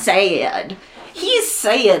 he's sad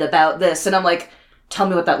about this, and I'm like, tell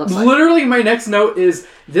me what that looks like. Literally, my next note is,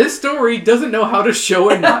 this story doesn't know how to show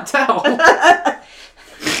and not tell.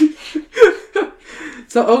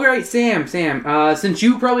 So, alright, Sam, since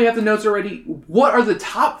you probably have the notes already, what are the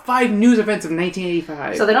top 5 news events of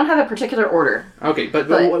 1985? So they don't have a particular order. Okay, but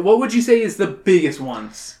what would you say is the biggest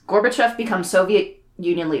ones? Gorbachev becomes Soviet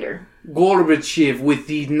Union leader. Gorbachev with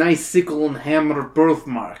the nice sickle and hammer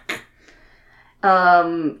birthmark.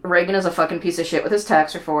 Reagan is a fucking piece of shit with his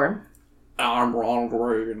tax reform. I'm Ronald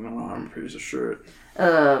Reagan and I'm a piece of shit.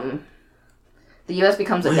 The U.S.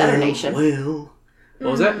 becomes a debtor nation. What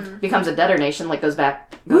was that? Becomes a debtor nation, like goes into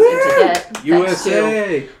debt. Thanks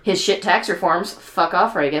USA! to his shit tax reforms. Fuck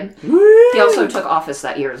off, Reagan. Woo! He also took office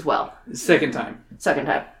that year as well. Second time. Second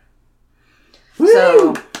time.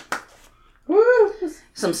 So, Woo!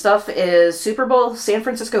 some stuff is Super Bowl San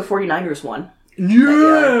Francisco 49ers won.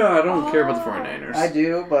 Yeah, I don't care about the 49ers. I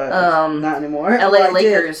do, but not anymore. LA Well, I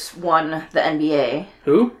Lakers won the NBA.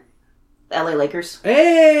 Who? LA Lakers.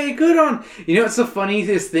 Hey, good on. You know what's the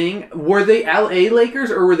funniest thing? Were they LA Lakers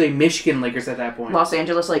or were they Michigan Lakers at that point? Los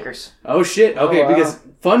Angeles Lakers. Oh shit. Okay, Oh, wow. because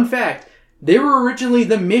fun fact, they were originally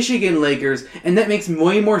the Michigan Lakers, and that makes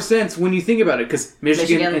way more sense when you think about it, because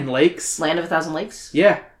Michigan and lakes. Land of a Thousand Lakes.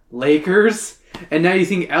 Yeah, Lakers. And now you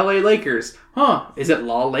think LA Lakers. Huh, is it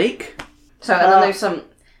Law Lake? So, and then there's some... Do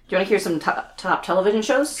you want to hear some top television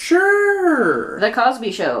shows? Sure. The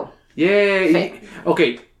Cosby Show. Yeah.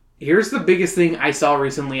 Okay, here's the biggest thing I saw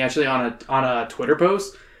recently, actually, on a Twitter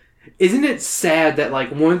post. Isn't it sad that, like,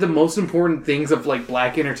 one of the most important things of, like,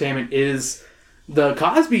 black entertainment is the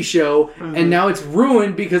Cosby Show, and now it's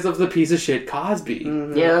ruined because of the piece of shit Cosby.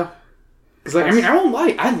 Mm-hmm. Yeah. Because, like, I mean, I won't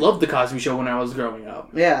lie, I loved the Cosby Show when I was growing up.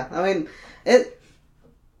 Yeah, I mean,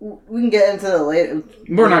 we can get into the later.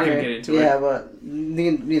 We're not going to get into it. Yeah, but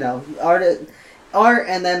you know, art,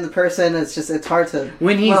 and then the person. It's hard to.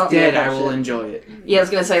 When he's dead, yeah, I will shit. enjoy it. Yeah, I was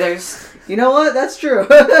going to say there's... You know what? That's true.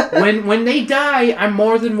 When they die, I'm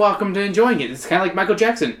more than welcome to enjoying it. It's kind of like Michael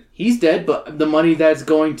Jackson. He's dead, but the money that's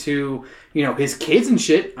going to, you know, his kids and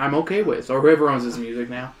shit, I'm okay with. Or whoever owns his music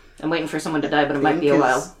now. I'm waiting for someone to die, but it might be a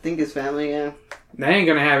while. Think his family, yeah. That ain't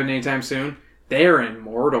gonna happen anytime soon. They're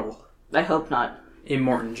immortal. I hope not.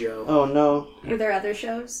 Immortan Joe. Oh no. Were there other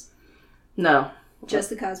shows? No.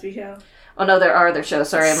 Just the Cosby Show. Oh, no, there are other shows.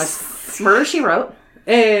 Sorry, Murder, She Wrote.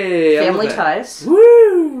 Hey, I Family love that. Ties.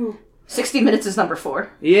 Woo! 60 Minutes is number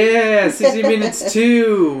 4. Yeah, 60 Minutes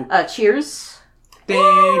too. Cheers. Ooh,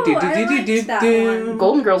 I liked that one.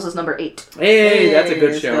 Golden Girls is number 8. Hey, that's a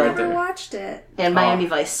good Hey, show I right never there. watched it. And Miami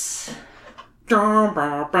Vice.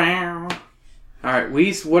 Alright,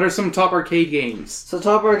 Weiss, what are some top arcade games? So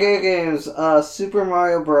top arcade games, Super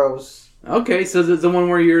Mario Bros. Okay, so the one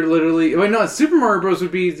where you're literally... Wait, no, Super Mario Bros.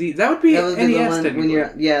 Would be... That would be That would be the NES, one when technically.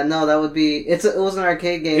 you're. Yeah, no, that would be. It was an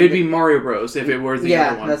arcade game. It would be Mario Bros. If it were the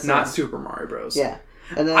Yeah, other one, that's not it. Super Mario Bros. Yeah.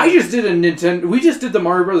 And then, I just did a Nintendo... We just did the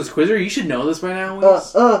Mario Bros. Quizzer. You should know this by now,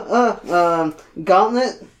 Weiss.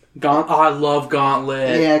 Gauntlet. I love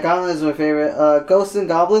Gauntlet. Yeah, Gauntlet is my favorite. Ghosts and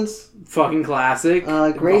Goblins. Fucking classic. The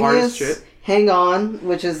hardest Gradius. shit. Hang On,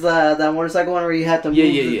 which is that motorcycle one where you had to move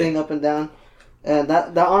the thing up and down. And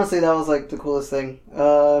that honestly, that was like the coolest thing.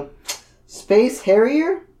 Space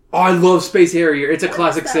Harrier? Oh, I love Space Harrier. It's a What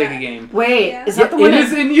classic is that? Sega game. Wait, Yeah. is that the one? It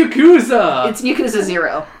is in Yakuza. It's Yakuza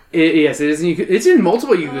 0. Yes, it is in Yakuza. It's in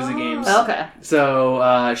multiple Yakuza games. Oh, okay.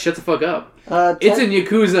 So, shut the fuck up. It's in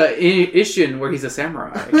Yakuza Ishin, where he's a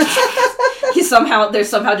samurai. There's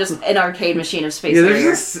somehow just an arcade machine of Space Yeah, Harrier.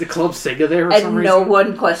 there's this Club Sega there for some And reason. no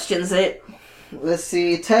one questions it. Let's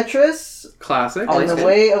see, Tetris Classic. Oh, and the good.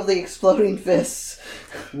 Way of the Exploding Fists.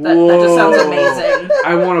 That just sounds amazing.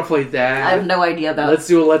 I want to play that. I have no idea about Let's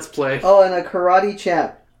do a Let's Play. Oh, and a Karate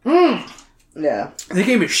Champ. Yeah. The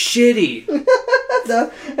game is shitty.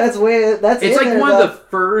 That's It's like in there, one though. of the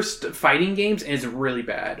first fighting games, and it's really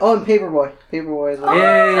bad. Oh, and Paperboy. Paperboy as well.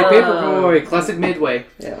 Yay, Paperboy. Classic Midway.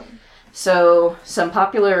 Yeah. So, some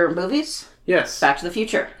popular movies. Yes. Back to the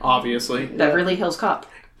Future. Obviously. Beverly Hills Cop.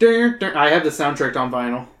 I have the soundtrack on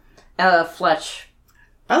vinyl. Fletch.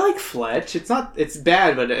 I like Fletch. It's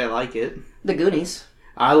bad, but I like it. The Goonies.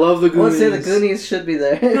 I love the I would Goonies. say the Goonies should be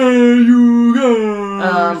there. Hey, you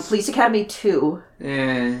guys. Police Academy 2.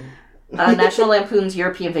 Eh. National Lampoon's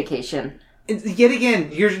European Vacation. Yet again,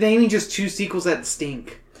 you're naming just 2 sequels that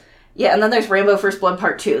stink. Yeah, and then there's Rambo First Blood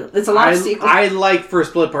Part 2. It's a lot of sequels. I like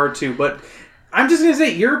First Blood Part 2, but I'm just going to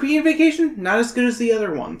say European Vacation, not as good as the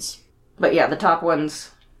other ones. But yeah, the top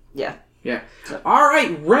ones, yeah. Yeah. All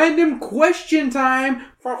right, random question time.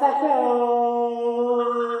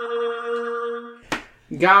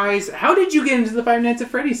 Guys, how did you get into the Five Nights at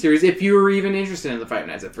Freddy's series, if you were even interested in the Five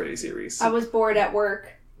Nights at Freddy's series? I was bored at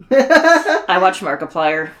work. I watched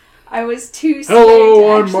Markiplier. I was too scared Hello, to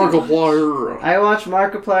I'm actually Markiplier. I watched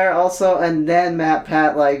Markiplier also, and then Matt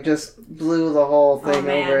Pat just blew the whole thing Oh,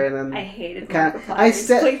 man. over, and then I hated kinda- Markiplier's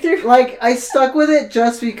playthrough. I stuck with it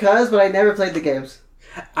just because, but I never played the games.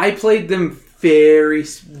 I played them very,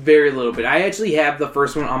 very little bit. I actually have the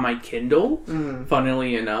first one on my Kindle,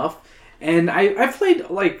 funnily enough. And I played,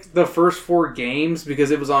 the first 4 games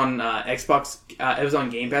because it was on Xbox, it was on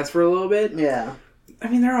Game Pass for a little bit. Yeah. I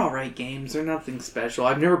mean, they're alright games. They're nothing special.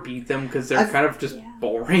 I've never beat them because they're kind of just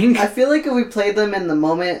boring. I feel like if we played them in the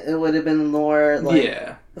moment, it would have been more,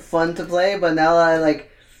 fun to play, but now that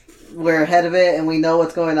we're ahead of it and we know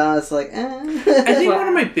what's going on, it's like, eh. I think one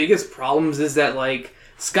of my biggest problems is that,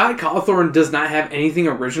 Scott Cawthorn does not have anything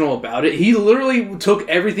original about it. He literally took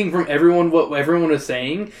everything from what everyone was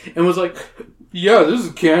saying, and was like, yeah, this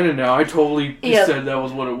is canon now. I totally said that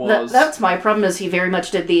was what it was. That's my problem, is he very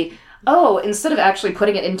much did instead of actually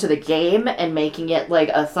putting it into the game and making it, like,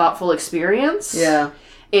 a thoughtful experience,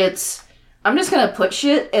 it's, I'm just gonna put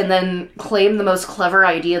shit and then claim the most clever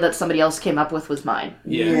idea that somebody else came up with was mine.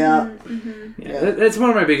 Yeah. That's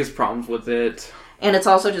one of my biggest problems with it. And it's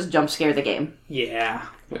also just jump scare the game. Yeah.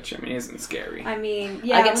 Which, I mean, isn't scary. I mean,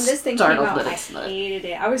 when this thing came out, I hated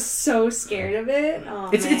it. I was so scared of it.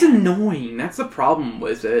 Oh, it's annoying. That's the problem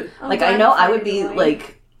with it. Like, I know I would be,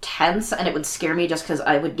 like, tense, and it would scare me just because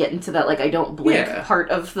I would get into that, like, I don't blink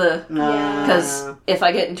part of the... Because if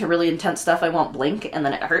I get into really intense stuff, I won't blink, and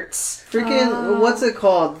then it hurts. Freaking, what's it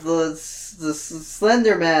called? The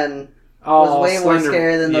Slender Man was way more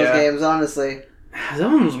scary than those games, honestly. That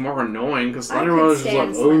one was more annoying, because Slender Man was just like,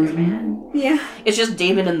 oh... Yeah. It's just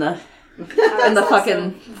Damon in the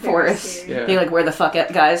fucking forest. Yeah. Being like, where the fuck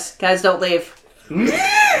at, guys? Guys, don't leave.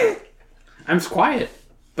 I'm quiet,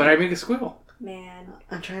 but I make a squeal. Man.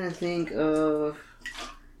 I'm trying to think of...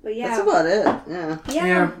 But yeah. That's about it,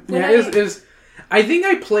 yeah. I think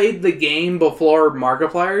I played the game before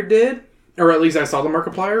Markiplier did, or at least I saw the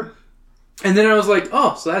Markiplier, and then I was like,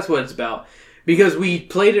 oh, so that's what it's about. Because we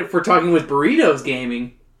played it for Talking with Burritos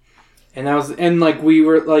Gaming, and we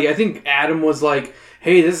were like, I think Adam was like,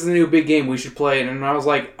 hey, this is a new big game, we should play it, and I was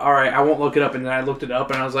like, alright, I won't look it up, and then I looked it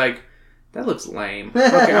up, and I was like, that looks lame.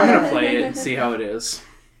 Okay, I'm gonna play it and see how it is.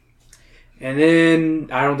 And then,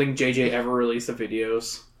 I don't think JJ ever released the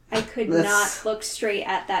videos. I could not look straight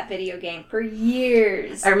at that video game for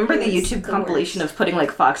years. I remember the YouTube compilation of putting,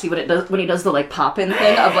 like, Foxy when he does the, like, pop-in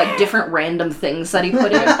thing of, like, different random things that he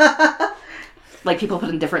put in. Like, people put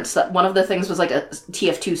in different stuff. One of the things was, like, a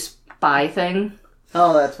TF2 spy thing.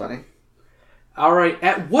 Oh, that's funny. Alright,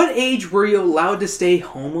 at what age were you allowed to stay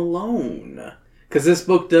home alone? Because this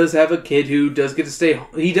book does have a kid who does get to stay...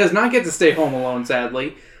 He does not get to stay home alone,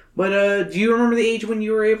 sadly. But, do you remember the age when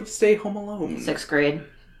you were able to stay home alone? 6th grade.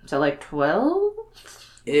 So, like, 12?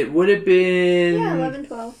 It would have been... Yeah, 11,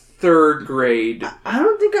 12. 3rd grade. I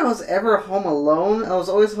don't think I was ever home alone. I was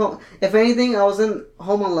always home... If anything, I was in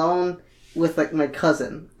home alone with, like, my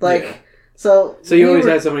cousin. Like, so you always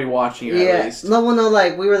had somebody watching you, at least. No,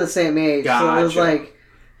 like, we were the same age. Gotcha. So it was like...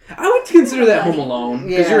 I would consider that home alone.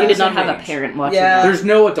 Yeah. You did not have a parent watching that. There's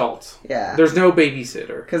no adults. Yeah. There's no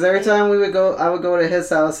babysitter. Because every time I would go to his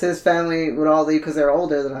house, his family would all leave because they were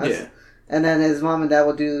older than us. Yeah. And then his mom and dad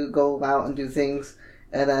would go out and do things.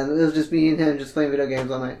 And then it was just me and him just playing video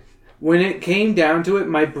games all night. When it came down to it,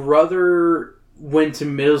 my brother went to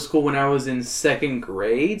middle school when I was in 2nd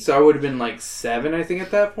grade. So I would have been like 7, I think,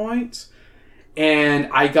 at that point. And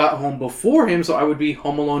I got home before him, so I would be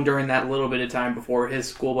home alone during that little bit of time before his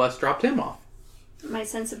school bus dropped him off. My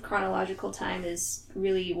sense of chronological time is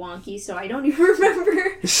really wonky, so I don't even remember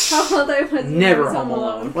how old I was. Never home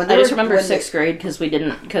alone. I just remember 6th grade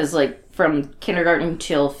because like, from kindergarten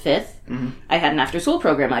till 5th, I had an after-school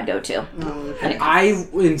program I'd go to.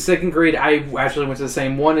 In 2nd grade, I actually went to the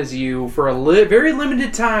same one as you for a very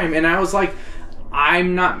limited time, and I was like, I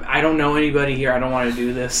don't know anybody here, I don't want to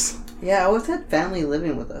do this. Yeah, I always had family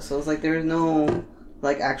living with us, so it was like there was no...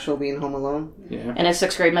 like, actual being home alone. Yeah. And in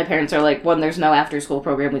 6th grade, my parents are like, 1, there's no after-school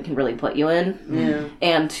program we can really put you in. Yeah.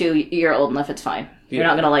 And 2, you're old enough, it's fine. Yeah. You're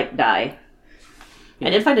not gonna, like, die. Yeah. I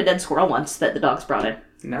did find a dead squirrel once that the dogs brought in.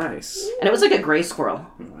 Nice. And it was like a gray squirrel.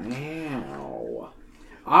 Wow.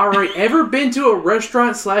 Alright, ever been to a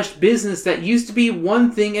restaurant/business that used to be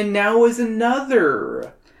one thing and now is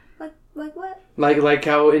another? Like what? Like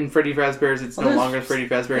how in Freddy Fazbear's, it's no longer Freddy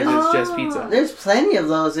Fazbear's, it's just pizza. There's plenty of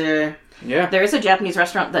those here. Yeah. There is a Japanese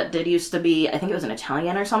restaurant that did used to be, I think it was an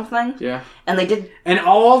Italian or something. Yeah. And they did... And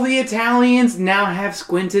all the Italians now have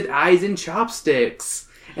squinted eyes and chopsticks.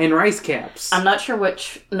 And rice caps. I'm not sure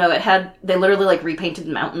which... No, it had... They literally, like, repainted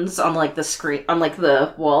mountains on, like, the screen... On, like,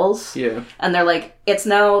 the walls. Yeah. And they're like, it's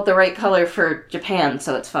now the right color for Japan,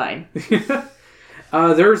 so it's fine.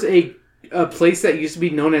 There's a place that used to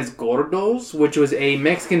be known as Gordo's, which was a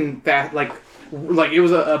Mexican... Like it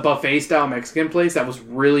was a buffet-style Mexican place that was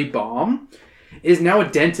really bomb. It is now a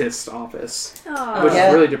dentist's office. Aww. Which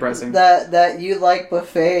is really depressing. That You Like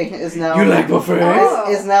Buffet is now... You Like Buffet?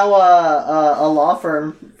 Is now a law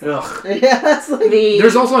firm. Ugh. Yeah, that's like...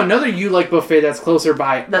 There's also another You Like Buffet that's closer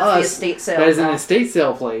by that's us. The estate sale. That is an estate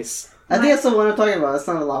sale place. I think that's the one I'm talking about. It's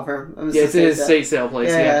not a law firm. It's an estate sale place,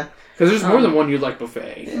 yeah. Because there's more than one You Like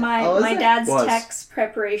buffet. My dad's Was. tax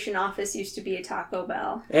preparation office used to be a Taco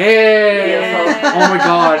Bell. Hey! Yeah. Oh my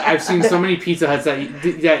god, I've seen so many Pizza Huts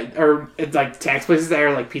that are like tax places that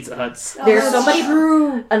are like Pizza Huts. There's that's so many.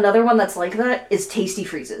 true. Another one that's like that is Tasty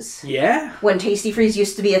Freezes. Yeah. When Tasty Freeze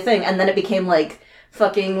used to be a thing, and then it became like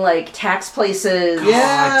fucking like tax places.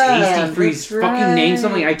 Yeah, Tasty Freeze. that's Fucking name right.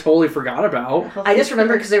 something I totally forgot about. I just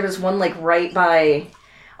remember because there was one like right by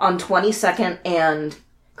on 22nd and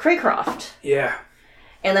Craycroft, Yeah.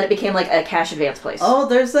 and then it became like a cash advance place. Oh,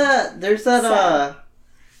 there's that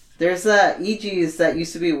EG's that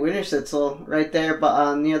used to be Winterschitzel right there,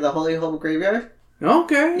 but near the Holy Hope Graveyard.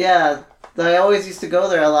 Okay. Yeah, I always used to go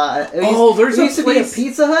there a lot. It There's used to place. be a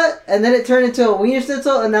Pizza Hut, and then it turned into a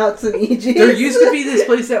Wienerschnitzel, and now it's an EG's. There used to be this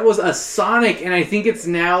place that was a Sonic, and I think it's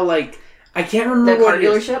now like I can't remember the car what it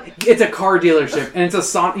is. dealership. It's a car dealership, and it's a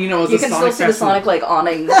Sonic. You know, it's You a can Sonic still see the festival. Sonic like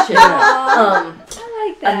awning shit. I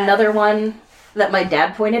like that. Another one that my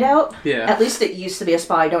dad pointed out. Yeah. At least it used to be a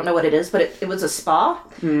spa. I don't know what it is, but it was a spa.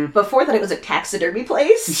 Before that, it was a taxidermy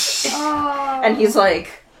place. Oh. And he's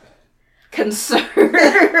like concerned. All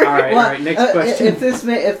right. Well, All right. Next question.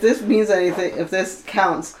 If this means anything, if this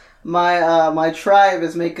counts, my tribe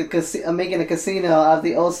is making a casino out of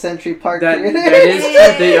the old Century Park. That Theater. is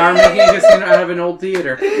true. They are making a casino out of an old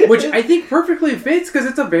theater, which I think perfectly fits because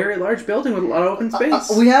it's a very large building with a lot of open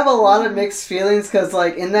space. We have a lot of mixed feelings because,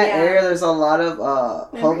 like, in that Yeah. area, there's a lot of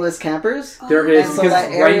homeless campers. There is And so because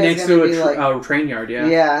that it's right area is next to gonna a be, like- train yard. Yeah.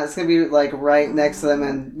 Yeah, it's gonna be like right next to them,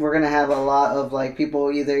 and we're gonna have a lot of like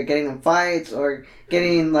people either getting in fights or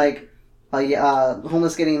getting like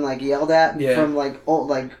homeless getting like yelled at from like old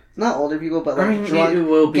not older people but like I mean, drunk it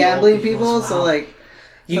will be gambling old people. as So well. like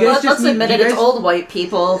You guys Let's admit you it, it's guys- old white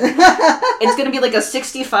people. It's gonna be like a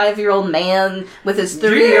 65-year-old man with his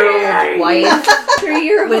 30-year-old wife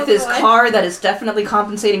 3-year-old with his boy. car that is definitely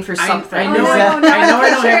compensating for something. I know. no, I know. no, I don't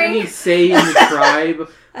have sorry. any say in the tribe,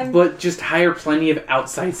 but just hire plenty of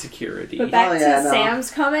outside security. But back Oh, yeah, to no. Sam's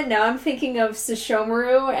comment, now I'm thinking of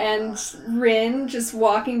Sashomaru and Rin just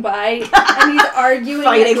walking by and he's arguing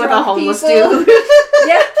Fighting at with a drunk homeless people. dude.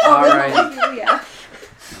 Yeah. All the right. homeless people, yeah.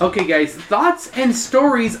 Okay, guys, thoughts and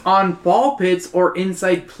stories on ball pits or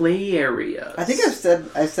inside play areas. I think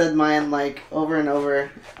I've said mine like over and over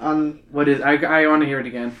on What is? I want to hear it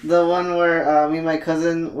again. the one where me and my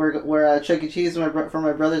cousin were at Chuck E. Cheese for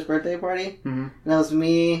my brother's birthday party. Mhm. And that was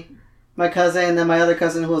me, my cousin, and then my other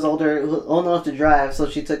cousin who was older, who was old enough to drive. So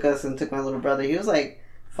she took us and took my little brother. He was like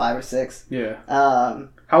 5 or 6. Yeah. Um,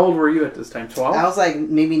 How old were you at this time? 12? I was like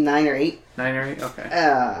maybe 9 or 8. 9 or 8?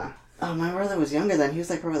 Okay. My brother was younger then. He was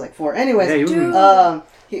like probably like 4. Anyways, Yeah, you were-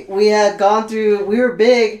 we had gone through. We were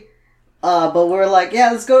big, but we were like, yeah,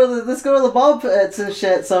 let's go to the ball pits and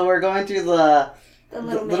shit. So we're going through the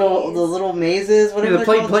little mazes, whatever the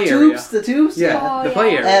they're called. play The area. tubes, the tubes. Yeah, Oh, the yeah.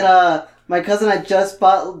 play area. And my cousin had just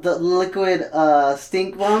bought the liquid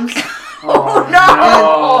stink bombs. Oh,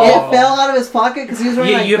 no! It fell out of his pocket because he was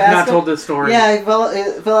wearing Yeah, like you have not basketball. told this story. Yeah, it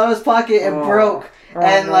fell out of his pocket and Oh. broke. Oh,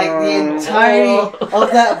 And like the no. entirety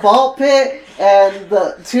of that ball pit and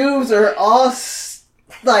the tubes are all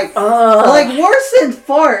like worse than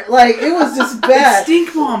fart. Like it was just It's bad.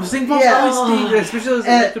 stink bombs. Stink bombs Yeah. always stink, especially those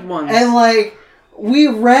liquid ones. And like we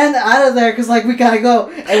ran out of there because like we gotta go,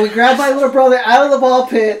 and we grabbed my little brother out of the ball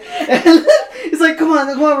pit, and he's like, "Come on,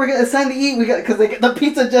 it's time to eat." We got because the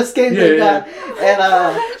pizza just came, thank God.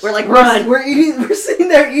 And We're like, run. we're eating, we're sitting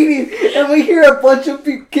there eating, and we hear a bunch of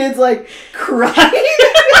kids like crying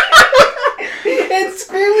and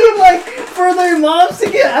screaming like for their moms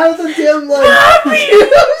to get out of the damn like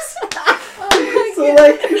tubes. So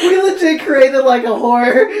like we legit created like a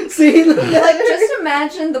horror scene. Like, just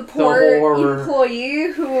imagine the poor horror.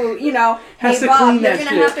 employee who, you know, Has hey to Bob, clean you're that gonna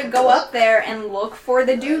shit. have to go up there and look for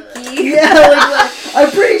the dookie. Yeah, like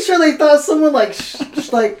I'm pretty sure they thought someone like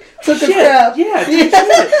took a Shit, crap. yeah, in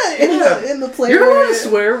Yeah. the play. You're allowed to area.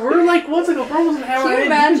 swear. We're like, what's it? We're almost an hour Can you in.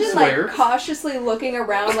 imagine, swear. like, cautiously looking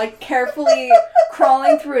around, like, carefully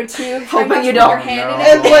crawling through a tube, trying Hoping not to you put don't. your hand No. in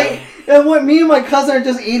And it? and what me and my cousin are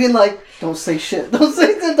just eating like, don't say shit, don't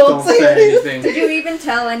say anything. anything. Did you even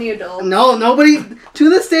tell any adult? No, nobody. To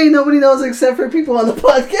this day, nobody knows except for people on the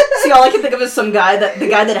podcast. See, all I can think of is the guy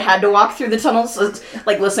that had to walk through the tunnels, is,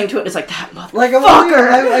 like listening to it, is like that motherfucker. Like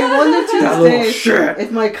I wonder to That this little day shit.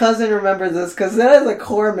 if my cousin remembers this because that is a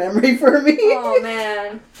core memory for me. Oh,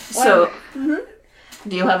 man. So, Mhm.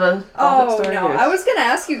 do you have a Oh, story? no. or- I was gonna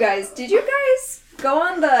ask you guys, did you guys go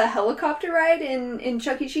on the helicopter ride in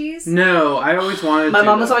Chuck E. Cheese? No, I always wanted My to.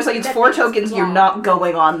 mom was always like, "It's That 4 thing's tokens. You're long. not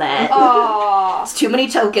going on that. Oh. It's too many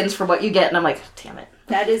tokens for what you get." And I'm like, "Damn it."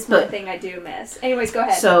 That is one thing I do miss. Anyways, go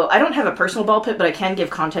ahead. So, I don't have a personal ball pit, but I can give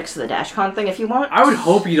context to the DashCon thing if you want. I would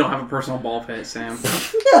hope you don't have a personal ball pit, Sam.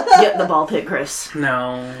 Get the ball pit, Chris.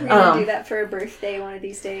 No. We're going to do that for a birthday one of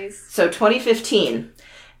these days. So, 2015,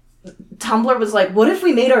 Tumblr was like, what if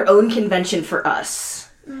we made our own convention for us?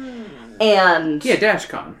 And... Yeah,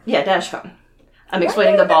 DashCon. Yeah, DashCon. I'm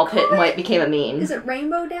explaining the ball pit and why it became a meme. Is it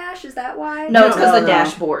Rainbow Dash? Is that why? No, it's because the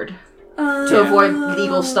dashboard. To Oh. avoid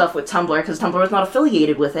legal stuff with Tumblr, because Tumblr was not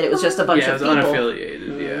affiliated with it. It was just a bunch Yeah, it of was people.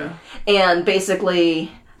 unaffiliated, yeah. And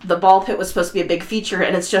basically, the ball pit was supposed to be a big feature,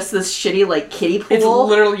 and it's just this shitty, like, kiddie pool. It's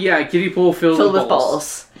literally, a kiddie pool filled with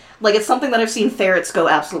balls. Like, it's something that I've seen ferrets go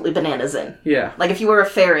absolutely bananas in. Yeah. Like, if you were a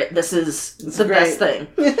ferret, this is the great. best thing.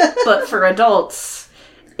 But for adults,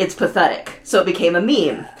 it's pathetic. So it became a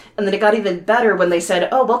meme. And then it got even better when they said,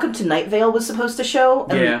 oh, Welcome to Night Vale was supposed to show.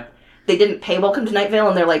 And Yeah. they didn't pay Welcome to Night Vale,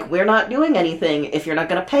 and they're like, we're not doing anything if you're not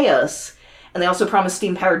going to pay us. And they also promised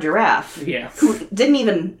Steam-Powered Giraffe, Yeah. who didn't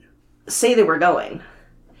even say they were going.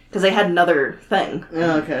 Because they had another thing.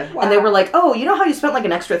 Oh, okay. Wow. And they were like, oh, you know how you spent like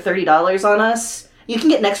an extra $30 on us? You can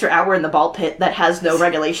get an extra hour in the ball pit that has no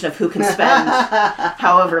regulation of who can spend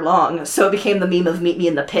however long. So it became the meme of Meet Me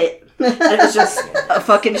in the Pit. And it was just a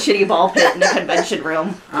fucking shitty ball pit in a convention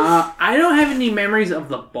room. I don't have any memories of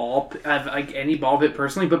the ball, of like any ball pit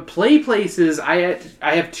personally, but play places. I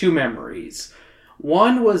have two memories.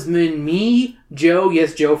 One was when me, Joe,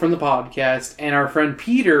 yes, Joe from the podcast, and our friend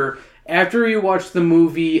Peter, after we watched the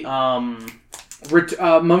movie Mummy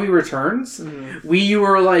Returns, we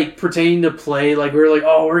were like pretending to play, like we were like,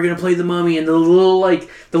 oh, we're gonna play the mummy, and the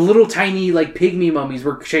little tiny like pygmy mummies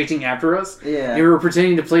were chasing after us. Yeah. And we were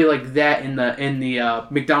pretending to play like that in the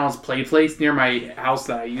McDonald's play place near my house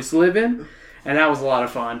that I used to live in, and that was a lot of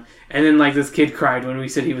fun. And then like this kid cried when we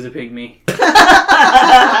said he was a pygmy.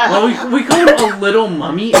 Well, we called him a little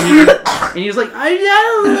mummy, and he was like, I'm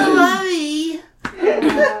not a little mummy.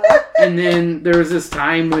 And then there was this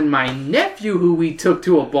time when my nephew, who we took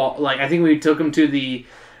to a ball, like I think we took him to the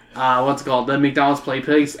the McDonald's play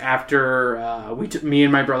place after me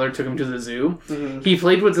and my brother took him to the zoo. Mm-hmm. He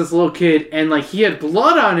played with this little kid, and like he had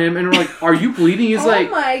blood on him, and we're like, "Are you bleeding?" He's like,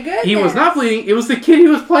 my goodness. "He was not bleeding. It was the kid he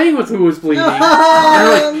was playing with who was bleeding." And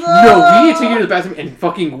we're like, "No, we need to take you to the bathroom and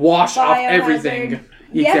fucking wash off everything."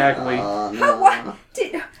 Yeah. Exactly.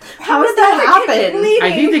 How did that happen?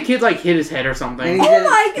 I think the kid like hit his head or something. And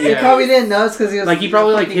my He goodness. probably didn't notice because he was Like he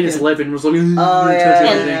probably like hit his lip and was like, Oh, touching yeah.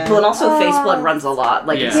 everything. And, well, and also face blood runs a lot.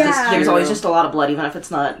 Like, it's Yeah. just, there's Yeah. always just a lot of blood, even if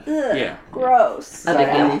it's not. Ugh, Yeah. Gross. A big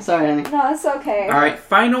deal. Honey. Sorry, honey. No, it's okay. All right,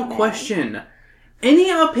 final question. Any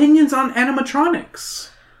opinions on animatronics?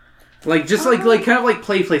 Like just like kind of like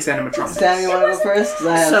play place animatronics. Sam, you want to go first? 'Cause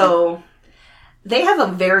I have So, they have a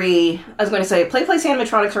very... I was going to say, play place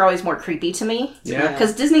animatronics are always more creepy to me. Yeah.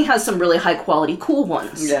 Because Disney has some really high quality, cool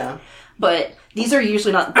ones. Yeah. But these are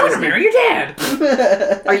usually not I want to Disney. marry your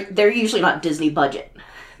dad. They're usually not Disney budget.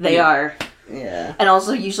 They Yeah. are. Yeah. And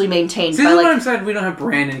also usually maintained See, by this is why like I'm sad we don't have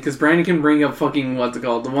Brandon, because Brandon can bring up fucking, what's it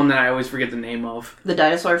called? The one that I always forget the name of. the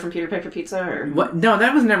dinosaur from Peter Piper Pizza, or What? No,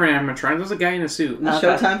 that was never an animatronic. That was a guy in a suit. The Okay.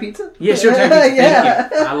 Showtime Pizza? Yeah, Showtime Pizza. Yeah.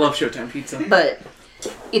 Thank you. I love Showtime Pizza. but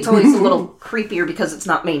it's always a little creepier because it's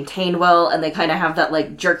not maintained well, and they kind of have that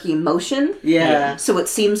like jerky motion. Yeah. So it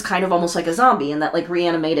seems kind of almost like a zombie, and that like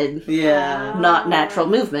reanimated, Yeah. not natural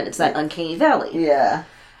movement. It's that uncanny valley. Yeah.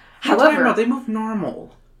 However, No, they move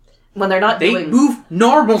normal. when they're not They doing move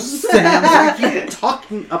normal, Sam. What are you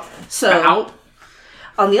talking about? so,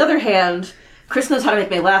 on the other hand, Chris knows how to make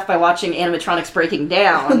me laugh by watching animatronics breaking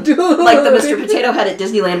down. Dude. Like the Mr. Potato Head at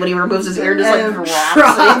Disneyland when he removes his ear and just like And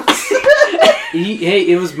drops it. Hey,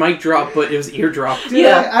 it was mic drop, but it was ear drop. Dude,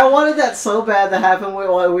 Yeah. I wanted that so bad to happen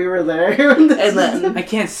while we were there. And then I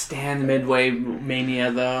can't stand Midway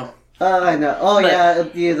Mania, though. I know. Oh,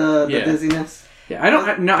 But- yeah, the Yeah. dizziness. Yeah,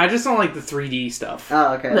 I just don't like the 3D stuff.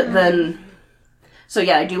 Oh, okay. But then, so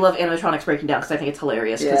yeah, I do love animatronics breaking down because I think it's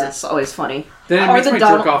hilarious because Yeah. it's always funny. Then it Or makes the my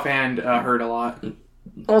Donald- jerk off hand hurt a lot.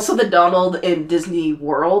 Also, the Donald in Disney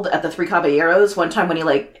World at the Three Caballeros, one time when he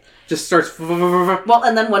like, Just starts. well,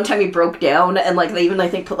 and then one time he broke down and like they even I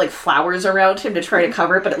think put like flowers around him to try to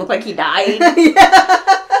cover it, but it looked like he died. yeah.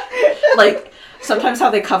 Like sometimes how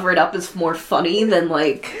they cover it up is more funny than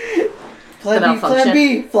like Plan malfunction.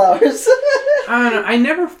 B, flowers. I don't know. I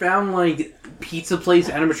never found like pizza place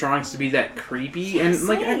animatronics to be that creepy, and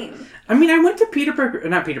like I mean, I went to not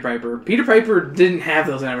Peter Piper. Peter Piper didn't have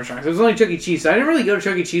those animatronics. It was only Chuck E. Cheese, so I didn't really go to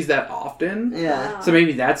Chuck E. Cheese that often. Yeah. So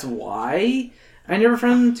maybe that's why I never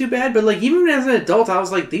found them too bad. But like even as an adult, I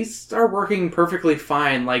was like, these are working perfectly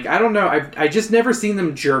fine. Like I don't know, I just never seen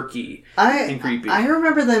them jerky and creepy. I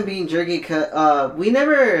remember them being jerky. We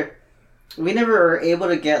never. we never were able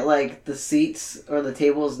to get, like, the seats or the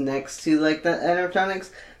tables next to, like, the animatronics.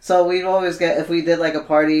 So we'd always get, if we did, like, a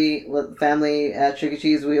party with family at Chuck E.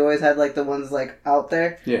 Cheese, we always had, like, the ones, like, out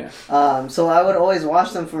there. Yeah. So I would always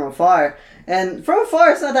watch them from afar. And from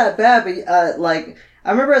afar, it's not that bad, but, like,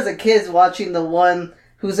 I remember as a kid watching the one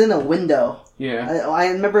who's in a window. Yeah. I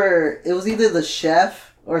remember it was either the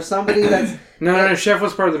chef or somebody that's... No, Chef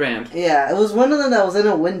was part of the band. Yeah, it was one of them that was in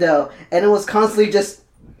a window, and it was constantly just...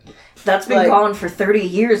 That's been like, gone for 30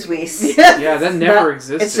 years, Weiss. Yeah, that never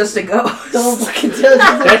existed. It's just a ghost. Don't fucking tell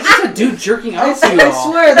me. That's just a dude jerking off to y'all. I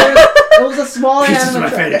swear, it was a smaller Pieces of my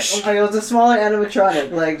animatronic. fetish. Like, it was a smaller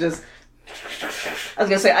animatronic, like, just... I was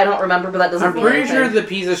gonna say, I don't remember, but that doesn't I'm mean pretty anything. sure the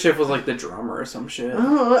pizza chef was like the drummer or some shit. I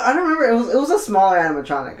don't remember. It was a smaller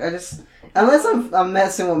animatronic. I just... Unless I'm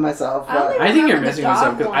messing with myself. But... I think you're messing with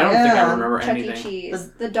yourself, because I don't think I remember Chuck E. anything.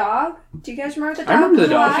 Cheese. The dog? Do you guys remember the dog? I remember the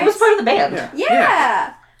dog. He was part of the band.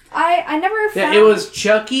 Yeah. I never found... Yeah, it was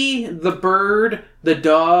Chucky, the bird, the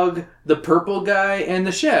dog, the purple guy, and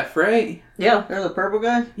the chef, right? Yeah. There's a purple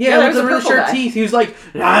guy? Yeah, there's with a the really purple sharp guy. teeth. He was like,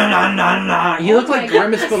 nah, nah, nah, nah. He looked like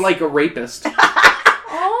Grimace, but like a rapist.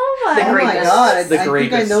 Oh my... The Oh my greatest. god, The I think I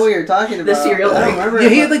greatest. know what you're talking about. serial I don't killer. remember. Yeah,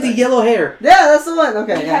 he had like the yellow hair. Yeah, that's the one.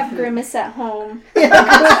 Okay, You yeah. have Grimace at home.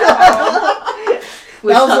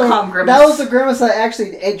 Wish.com Grimace. That was the Grimace that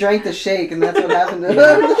actually drank the shake, and that's what happened to him.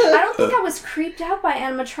 I don't think I was creeped out by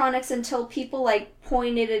animatronics until people, like,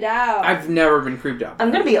 pointed it out. I've never been creeped out.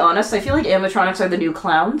 I'm gonna be honest, I feel like animatronics are the new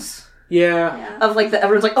clowns. Yeah. Of like,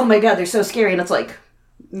 everyone's like, oh my god, they're so scary, and it's like,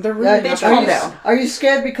 They're really bitch, not calm bad. down. Are you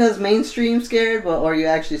scared because mainstream scared, or are you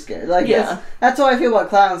actually scared? Like, Yeah. that's how I feel about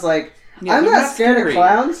clowns. Like, Yeah, I'm they're not not scared scary. of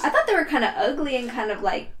clowns. I thought they were kind of ugly and kind of,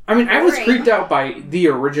 like... I mean, I was boring. creeped out by the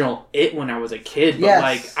original It when I was a kid, but Yes.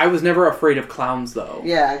 like, I was never afraid of clowns, though.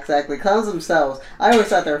 Yeah, exactly. Clowns themselves. I always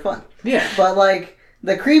thought they were fun. Yeah. But, like,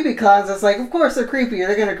 the creepy clowns, it's like, of course they're creepy.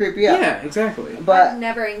 They're going to creep you out. Yeah, exactly. But I've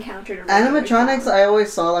never encountered a regular animatronics, clown. I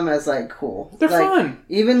always saw them as, like, cool. They're like, fun.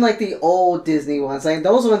 Even, like, the old Disney ones. Like,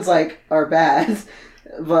 those ones, like, are bad.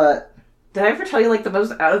 But... did I ever tell you like the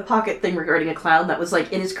most out-of-pocket thing regarding a clown that was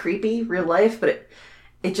like, it is creepy, real life, but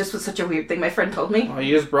it just was such a weird thing my friend told me? Well,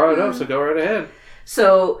 you just brought it up, so go right ahead.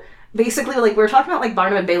 So, basically, like, we were talking about, like,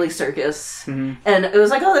 Barnum and Bailey Circus, and it was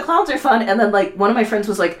like, oh, the clowns are fun, and then, like, one of my friends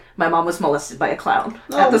was like, my mom was molested by a clown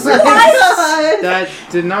at the my circus. God. That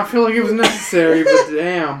did not feel like it was necessary, but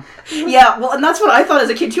damn. Yeah, well, and that's what I thought as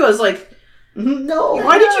a kid, too. I was like, No.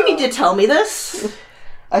 why did you need to tell me this?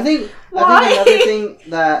 I think Why? another thing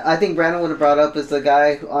that I think Brandon would have brought up is the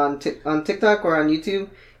guy on TikTok or on YouTube.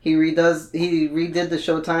 He redid the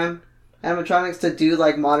Showtime animatronics to do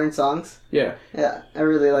like modern songs. Yeah. Yeah, I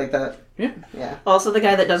really like that. Yeah. Yeah. Also, the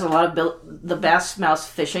guy that does a lot of the Bass Mouse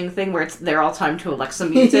fishing thing, where they're all timed to Alexa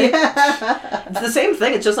music. Yeah. It's the same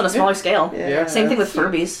thing, it's just on a smaller scale. Yeah. Same thing with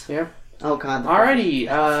Furbies. Yeah. Oh god. Alrighty.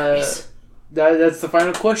 That's the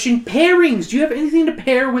final question. Pairings. Do you have anything to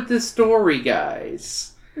pair with this story, guys?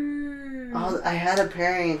 Oh, I had a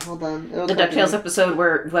pairing. Hold on. The DuckTales episode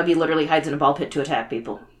where Webby literally hides in a ball pit to attack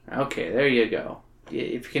people. Okay, there you go.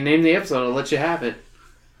 If you can name the episode, I'll let you have it.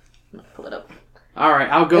 Pull it up. Alright,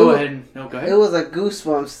 I'll go ahead. No, go ahead. It was a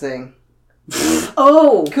Goosebumps thing.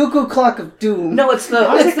 Oh! Cuckoo Clock of Doom. No, it's the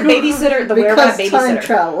it babysitter, the because werewolf time babysitter.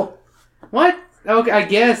 travel. What? Okay, I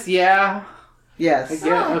guess, yeah. Yes.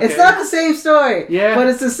 Yeah, okay. It's not the same story. Yeah. But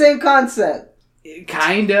it's the same concept.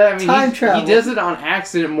 Kinda. I mean, Time travel. he does it on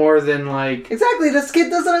accident more than like... Exactly. This kid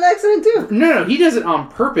does it on accident too. No, he does it on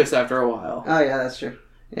purpose after a while. Oh yeah, that's true.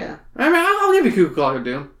 Yeah. I mean, I'll give you Cuckoo Clock of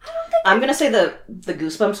Doom. I'm gonna say the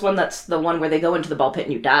Goosebumps one, that's the one where they go into the ball pit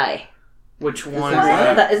and you die. Which one that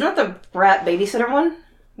is that? Isn't that the Brat babysitter one?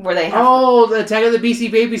 Where they have... Oh, the Attack of the BC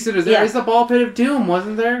Babysitters. There Yeah. is the Ball Pit of Doom,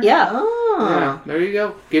 wasn't there? Yeah. Oh. Yeah, there you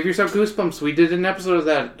go. Give yourself goosebumps. We did an episode of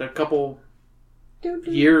that a couple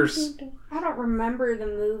years. I don't remember the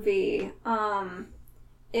movie.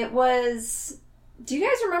 It was... Do you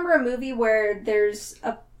guys remember a movie where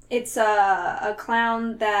it's a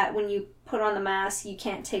clown that when you put on the mask, you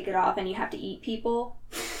can't take it off and you have to eat people?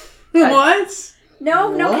 What?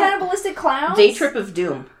 No What? cannibalistic clowns? Day Trip of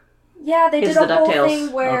Doom. Yeah, they Is did a the whole DuckTales.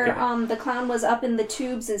 thing where Okay. the clown was up in the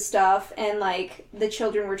tubes and stuff, and like the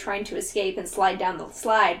children were trying to escape and slide down the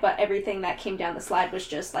slide, but everything that came down the slide was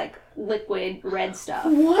just like liquid red stuff.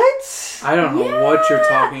 What? I don't know what you're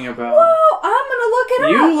talking about. Whoa, I'm gonna look it up.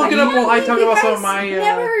 You look it up while I can't talk believe about you some of my, guys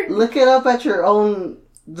never... Look it up at your own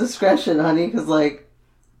discretion, honey, because like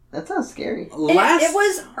that sounds scary. It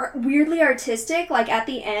was weirdly artistic. Like at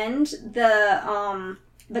the end,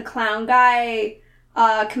 the clown guy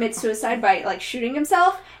commits suicide by like shooting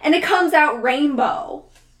himself, and it comes out rainbow.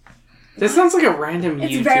 This sounds like a random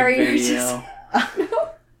It's YouTube very video.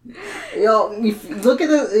 Yo, if look at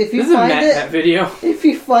it. If you This is a find Matt it, Pat video. if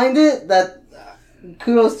you find it, that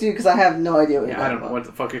kudos to you because I have no idea what you're Yeah, I talking don't know about. what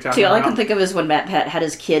the fuck you're talking See, all I about. can think of is when Matt Pat had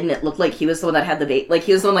his kid, and it looked like he was the one that had the baby. Like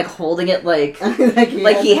he was the one like holding it, like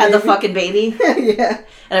he had the fucking baby, Yeah. and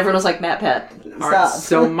everyone was like Matt Pat. Alright, Stop.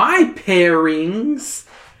 so my pairings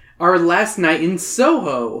are Last Night in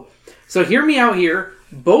Soho. So hear me out here.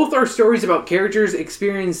 Both are stories about characters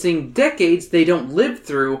experiencing decades they don't live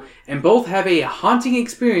through, and both have a haunting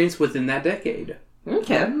experience within that decade.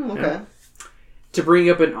 Okay. Okay. To bring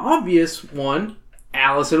up an obvious one,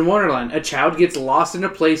 Alice in Wonderland. A child gets lost in a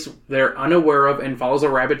place they're unaware of and follows a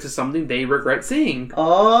rabbit to something they regret seeing.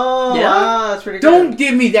 Oh, Yeah. wow, that's pretty good. Don't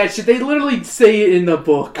give me that shit. They literally say it in the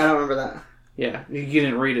book. I don't remember that. Yeah, you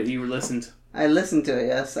didn't read it. You listened. I listened to it,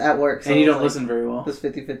 yes, at work. And you it was don't listen very well. It was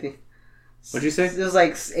 50-50. What'd you say? It was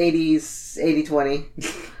like 80-20.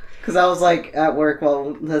 Because I was like at work while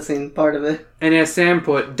listening part of it. And as Sam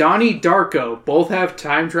put, Donnie Darko both have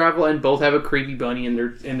time travel and both have a creepy bunny in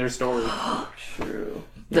their story. True.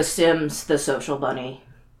 The Sims, the social bunny.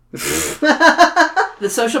 The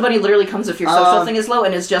social bunny literally comes if your social thing is low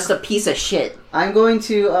and is just a piece of shit. I'm going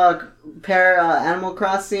to pair Animal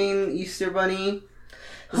Crossing, Easter Bunny.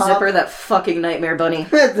 Zipper, that fucking nightmare bunny.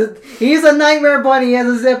 He's a nightmare bunny. He has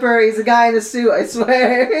a zipper. He's a guy in a suit, I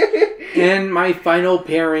swear. And my final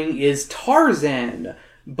pairing is Tarzan.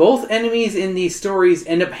 Both enemies in these stories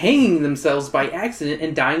end up hanging themselves by accident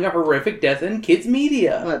and dying a horrific death in kids'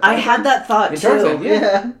 media. What, I had that thought In too. Tarzan,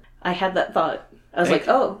 Yeah. I had that thought. I was Thank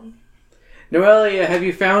like, oh. Noelia, have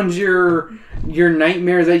you found your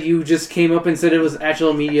nightmare that you just came up and said it was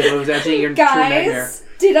actual media, but it was actually your true nightmare? Guys,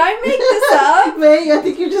 did I make this up? May, I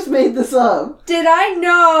think you just made this up. Did I?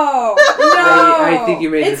 No. No. I think you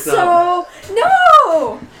made it's this up. so...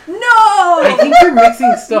 No. No. I think you're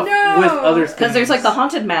mixing stuff No. with other things. Because there's like the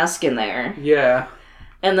haunted mask in there. Yeah.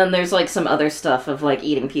 And then there's like some other stuff of like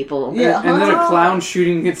eating people. Yeah. And then a clown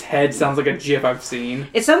shooting its head sounds like a gif I've seen.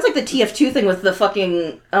 It sounds like the TF2 thing with the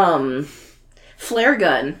fucking flare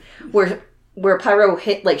gun where pyro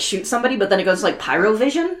shoots somebody, but then it goes like pyro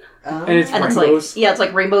vision. And it's And rainbows. it's like, yeah, it's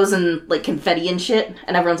like rainbows and like confetti and shit.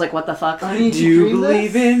 And everyone's like, what the fuck? I need Do to you dream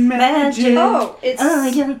believe this? in magic? Oh, it's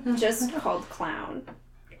yeah. just called Clown.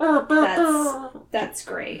 That's That's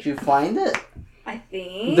great. Did you find it? I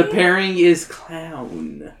think. The pairing is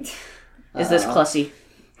clown. Is this Clussy?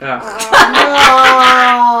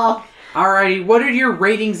 Oh! Alrighty, what are your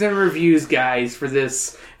ratings and reviews, guys,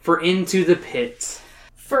 for Into the Pit?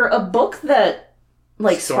 For a book that,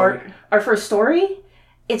 like, Story. our first story,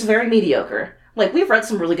 it's very mediocre. Like, we've read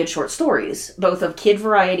some really good short stories, both of kid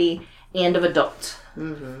variety and of adult.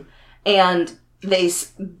 Mm-hmm. And they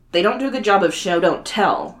don't do a good job of show, don't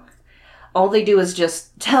tell. All they do is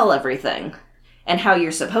just tell everything and how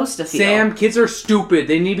you're supposed to feel. Sam, kids are stupid.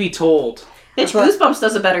 They need to be told. Bitch, Goosebumps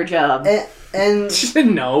does a better job. And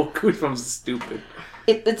No, Goosebumps is stupid.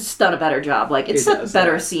 It's done a better job. Like, it's It set does,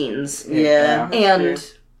 better yeah. scenes. yeah. that's And true.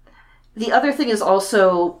 the other thing is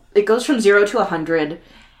also, it goes from 0 to 100.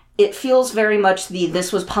 It feels very much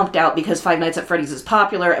this was pumped out because Five Nights at Freddy's is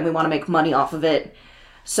popular and we want to make money off of it,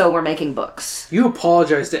 so we're making books. You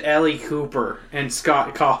apologize to Ellie Cooper and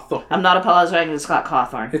Scott Cawthon. I'm not apologizing to Scott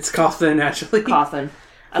Cawthorn. It's Cawthon, actually. Cawthon.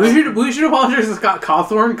 We should apologize to Scott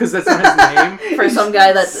Cawthorn because that's not his name. For some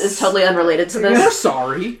guy that is totally unrelated to We're this.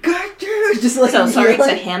 sorry. Just like So sorry to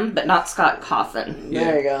like- him, but not Scott Cawthon.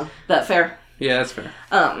 There you go. That fair? Yeah, that's fair.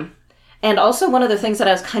 And also one of the things that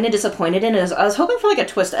I was kind of disappointed in is I was hoping for like a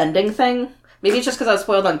twist ending thing. Maybe it's just because I was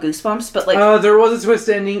spoiled on Goosebumps, but like There was a twist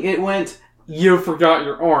ending. It went, you forgot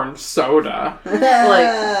your orange soda.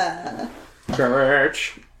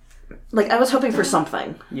 Bitch. like I was hoping for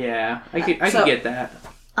something. Yeah, I could So- get that.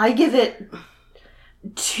 I give it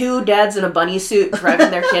 2 dads in a bunny suit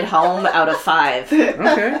driving their kid home out of 5.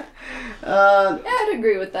 Okay. Yeah, I'd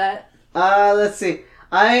agree with that. Let's see.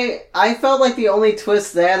 I felt like the only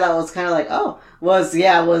twist there that was kind of like,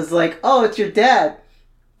 was like, oh, it's your dad.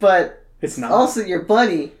 But It's not. also your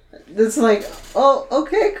bunny. It's like, oh,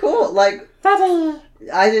 okay, cool. Like,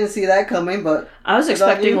 I didn't see that coming, but... I was What about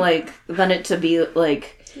expecting you? like then it to be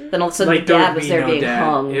like then all of a sudden Like, the there dad would was be there no being dad.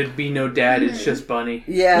 hung. It'd be no dad, it's just Bunny.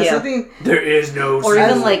 Yeah, Yeah. something... There is no Or son.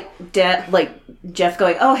 even like dad like Jeff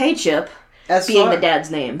going, "Oh, hey Chip," being the dad's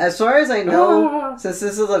name. As far as I know, since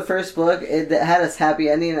this is the first book, it had its happy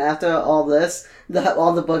ending, and after all this,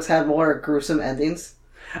 all the books had more gruesome endings.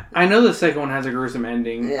 I know the second one has a gruesome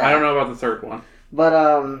ending. Yeah. I don't know about the third one.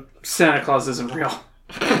 But, Santa Claus isn't real.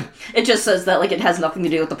 It just says that, like, it has nothing to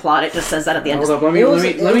do with the plot. It just says that at the end. Hold up, let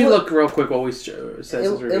me look real quick while we says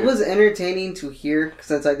it was entertaining to hear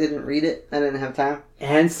since I didn't read it. I didn't have time.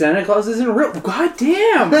 And Santa Claus isn't real. God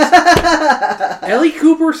damn! Ellie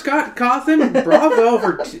Cooper, Scott Cawthon, bravo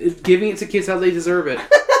for giving it to kids how they deserve it.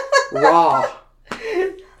 Raw.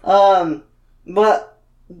 But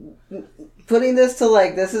putting this to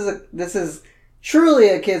like this is truly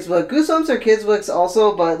a kid's book. Goosebumps are kids' books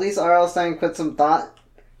also, but at least R.L. Stine put some thought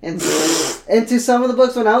into some of the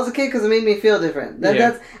books when I was a kid because it made me feel different.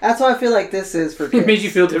 That's why I feel like this is for kids. It made you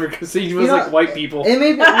feel different because he was like white people. It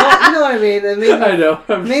made me, you know what I mean? It made me, I know.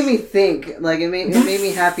 It made me think. Like it made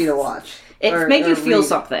me happy to watch. It made you feel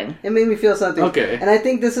something. It made me feel something. Okay. And I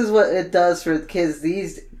think this is what it does for kids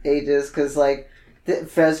these ages because like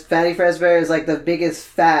Fatty Fazbear is like the biggest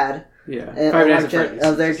fad. Yeah.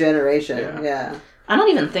 Of their generation. Yeah. I don't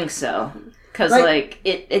even think so. Because, like,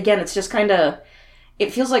 it's just kind of...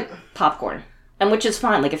 It feels like popcorn. And which is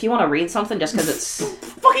fine. Like, if you want to read something just because it's...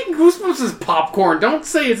 Fucking Goosebumps is popcorn. Don't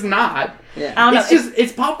say it's not. Yeah. I don't know.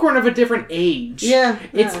 It's popcorn of a different age. Yeah.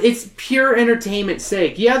 It's pure entertainment's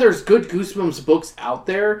sake. Yeah, there's good Goosebumps books out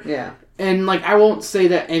there. Yeah. And, like, I won't say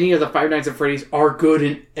that any of the Five Nights at Freddy's are good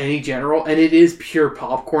in any general, and it is pure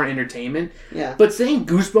popcorn entertainment. Yeah. But saying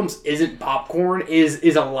Goosebumps isn't popcorn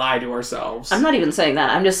is a lie to ourselves. I'm not even saying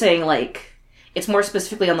that. I'm just saying, like, it's more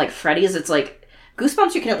specifically on, like, Freddy's. It's, like,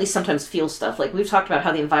 Goosebumps, you can at least sometimes feel stuff. Like, we've talked about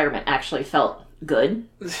how the environment actually felt good.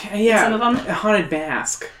 Yeah. Some of them. Haunted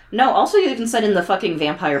Mask. No, also you even said in the fucking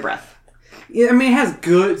Vampire Breath. Yeah, I mean, it has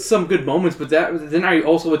some good moments, but then I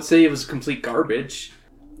also would say it was complete garbage.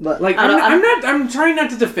 But like I'm trying not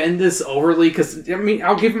to defend this overly because I mean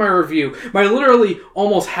I'll give my review, my literally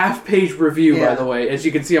almost half-page review by the way, as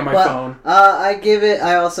you can see on my phone.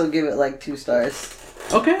 I also give it like 2 stars.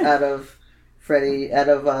 Okay. Out of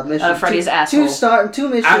Mission. Freddy's asshole. 2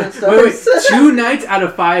 Michelin stars. Wait, 2 nights out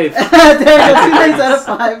of 5. There you go, 2 nights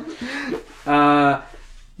out of 5.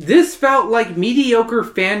 This felt like mediocre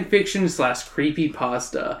fan fiction /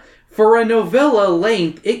 creepypasta. For a novella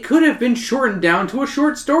length, it could have been shortened down to a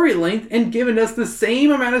short story length and given us the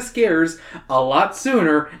same amount of scares a lot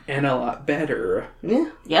sooner and a lot better.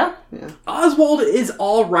 Yeah. Oswald is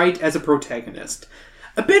alright as a protagonist.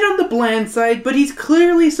 A bit on the bland side, but he's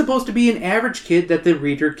clearly supposed to be an average kid that the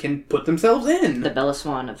reader can put themselves in. The Bella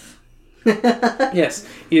Swan of... Yes,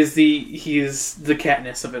 he is the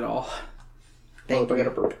Katniss of it all. Thank you. I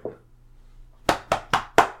gotta burp.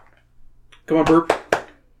 Come on, burp.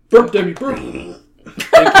 Burp, Debbie, burp. Thank you.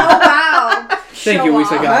 Oh, wow. Thank you,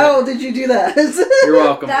 Lisa. How did you do that? You're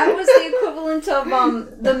welcome. That was the equivalent of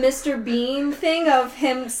the Mr. Bean thing of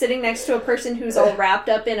him sitting next to a person who's all wrapped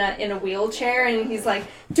up in a wheelchair and he's like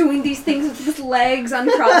doing these things with his legs,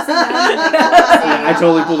 uncrossing them. Yeah, I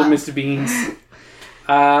totally pulled a Mr. Beans.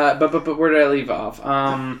 But where did I leave off?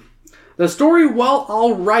 The story, while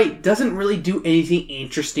alright, doesn't really do anything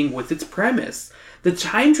interesting with its premise. The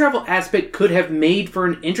time travel aspect could have made for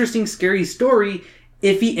an interesting, scary story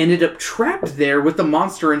if he ended up trapped there with the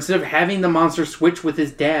monster instead of having the monster switch with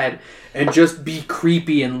his dad and just be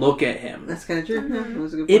creepy and look at him. That's kind of true. Yeah, that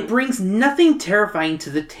was a good point. It brings nothing terrifying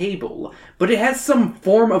to the table, but it has some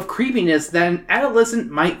form of creepiness that an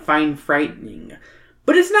adolescent might find frightening.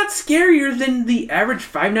 But it's not scarier than the average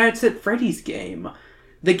Five Nights at Freddy's game.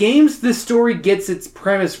 The games this story gets its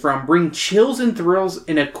premise from bring chills and thrills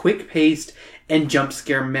in a quick-paced and jump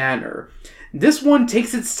scare manner. This one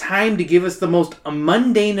takes its time to give us the most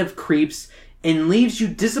mundane of creeps and leaves you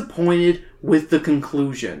disappointed with the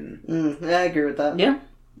conclusion. I agree with that. Yeah.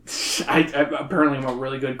 I apparently am a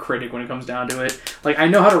really good critic when it comes down to it. Like, I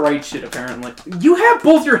know how to write shit, apparently. You have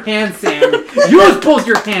both your hands, Sam. Use both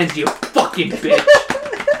your hands, you fucking bitch.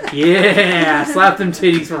 Yeah, slap them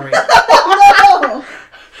titties for me. I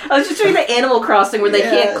was just doing the Animal Crossing where they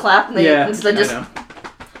can't clap and they instead just...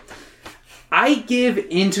 I give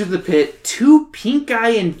Into the Pit 2 pink eye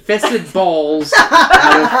infested balls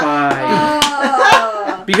out of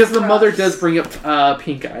 5. Because the mother does bring up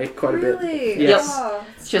pink eye quite a bit. Really? Yes. Oh,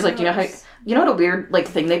 She was like, you know what a weird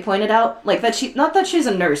thing they pointed out? Like that not that she's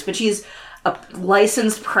a nurse, but she's a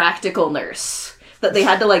licensed practical nurse. That they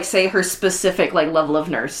had to say her specific level of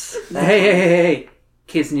nurse. Hey.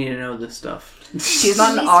 Kids need to know this stuff. She's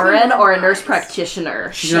not an RN or a nurse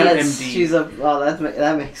practitioner. She's not an MD. She's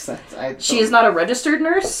that makes sense. She is not a registered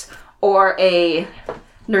nurse or a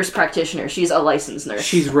nurse practitioner. She's a licensed nurse.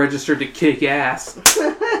 She's registered to kick ass.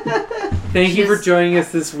 Thank you for joining us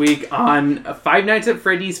this week on Five Nights at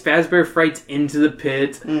Freddy's Fazbear Frights Into the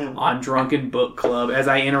Pit on Drunken Book Club, as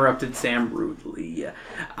I interrupted Sam rudely.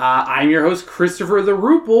 I'm your host, Christopher the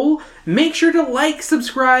Rupel. Make sure to like,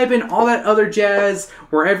 subscribe, and all that other jazz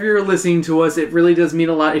wherever you're listening to us. It really does mean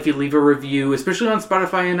a lot if you leave a review, especially on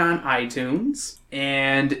Spotify and on iTunes.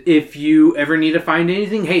 And if you ever need to find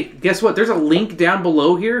anything, hey, guess what? There's a link down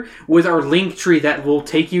below here with our link tree that will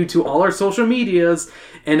take you to all our social medias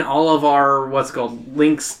and all of our,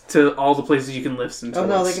 links to all the places you can listen to us. Oh,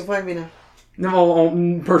 no, they can find me now.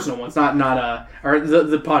 No, personal ones, not or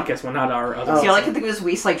the podcast one, not our other. See, all I can think of is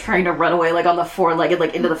Weiss trying to run away on the four-legged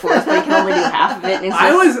into the forest, but he can only do half of it. And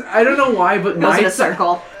I don't know why, but goes in a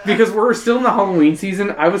circle. Because we're still in the Halloween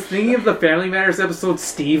season, I was thinking of the Family Matters episode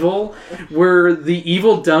Stevel, where the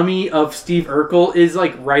evil dummy of Steve Urkel is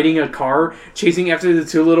riding a car, chasing after the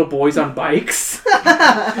two little boys on bikes,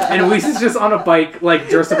 and Weiss is just on a bike,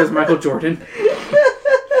 dressed up as Michael Jordan,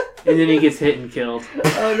 and then he gets hit and killed.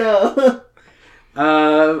 Oh no.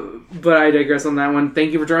 But I digress on that one.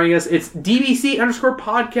 Thank you for joining us. It's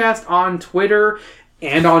DBC_podcast on Twitter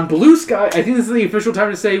and on Blue Sky. I think this is the official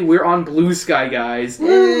time to say we're on Blue Sky, guys.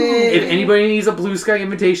 Yay. If anybody needs a Blue Sky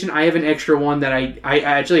invitation, I have an extra one that I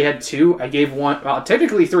actually had two. I gave one,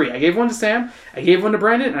 technically three. I gave one to Sam, I gave one to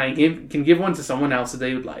Brandon, and I can give one to someone else if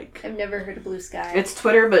they would like. I've never heard of Blue Sky. It's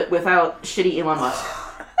Twitter, but without shitty Elon Musk.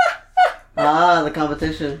 Ah, the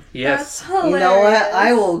competition. Yes. You know what?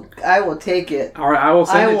 I will take it. All right, I will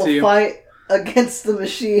send it to you. I will fight against the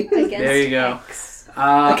machine. There you go.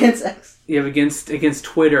 Against X. Yeah, against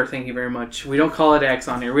Twitter. Thank you very much. We don't call it X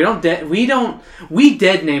on here. We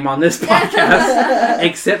dead name on this podcast,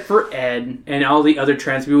 except for Ed and all the other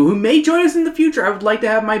trans people who may join us in the future. I would like to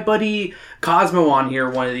have my buddy Cosmo on here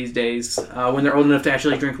one of these days when they're old enough to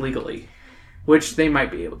actually drink legally, which they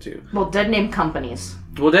might be able to. Well, dead name companies.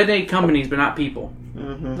 Well, dead name companies, but not people.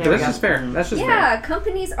 Mm-hmm. That's just fair. That's just fair.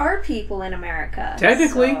 Companies are people in America.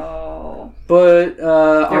 Technically. So... But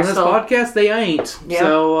on this still... podcast, they ain't. Yep.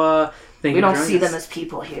 So thank you. We don't see them as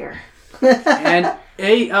people here. And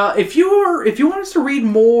hey, if you want us to read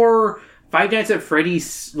more Five Nights at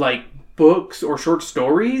Freddy's books or short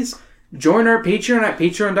stories, join our Patreon at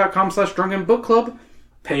patreon.com/drunkenbookclub.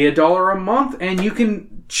 Pay $1 a month, and you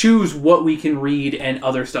can choose what we can read and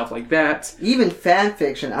other stuff like that. Even fan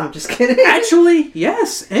fiction. I'm just kidding. Actually,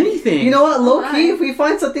 yes, anything. You know what? Low key, if we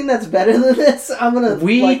find something that's better than this, I'm gonna.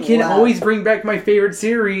 We can always bring back my favorite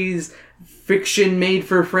series, fiction made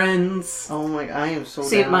for friends. Oh my! I am so.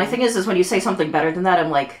 See, down. my thing is when you say something better than that,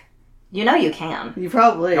 I'm like, you can. You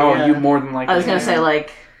probably. Oh, yeah. you more than likely. I was gonna say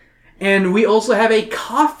And we also have a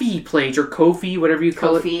Ko-fi page or Ko-fi, whatever you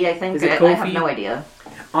call it. Ko-fi, I think. Is it I Ko-fi? have no idea.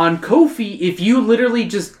 On Ko-fi, if you literally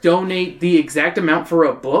just donate the exact amount for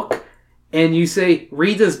a book, and you say,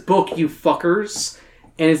 read this book, you fuckers,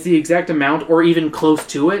 and it's the exact amount, or even close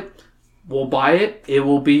to it, we'll buy it. It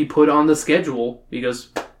will be put on the schedule, because,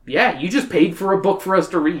 yeah, you just paid for a book for us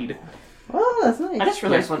to read. Oh, that's nice. I just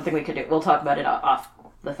realized one thing we could do. We'll talk about it off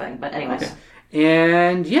the thing, but anyways. Okay.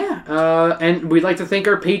 And, yeah, and we'd like to thank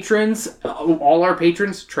our patrons, all our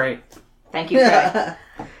patrons, Trey. Thank you, Trey.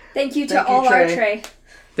 Thank you to all our Trey.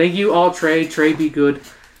 Thank you all, Trey. Trey, be good.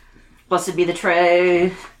 Blessed be the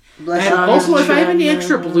Trey. And also, if I have any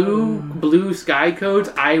extra blue sky codes,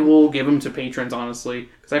 I will give them to patrons, honestly.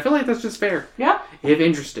 Because I feel like that's just fair. Yeah. If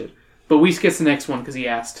interested. But Weiss gets the next one because he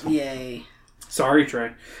asked. Yay. Sorry,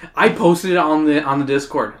 Trey. I posted it on the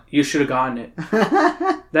Discord. You should have gotten it.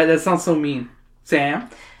 That sounds so mean. Sam?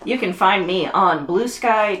 You can find me on Blue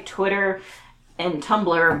Sky, Twitter, and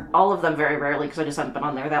Tumblr. All of them very rarely because I just haven't been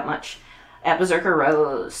on there that much. At Berserker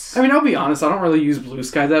Rose. I mean, I'll be honest, I don't really use Blue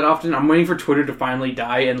Sky that often. I'm waiting for Twitter to finally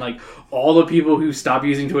die and, all the people who stop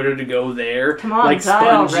using Twitter to go there. Come on, like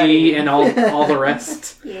Spongy and all the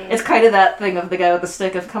rest. Yeah. It's kind of that thing of the guy with the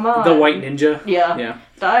stick of, come on. The white ninja. Yeah.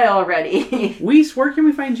 Die already. Weiss, where can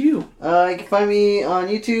we find you? You can find me on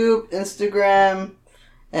YouTube, Instagram,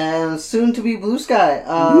 and soon to be Blue Sky.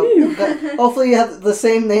 Hopefully you have the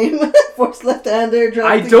same name. Force Left-Hander.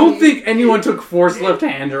 I don't think anyone took Force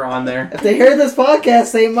Left-Hander on there. If they hear this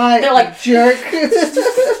podcast, they might. They're like, jerk.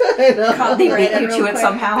 I know. They beat you to it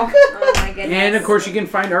somehow. Oh my goodness. And of course, you can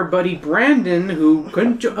find our buddy Brandon, who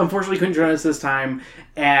unfortunately couldn't join us this time,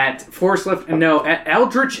 at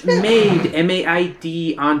Eldritch Maid,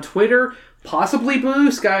 MAID on Twitter, possibly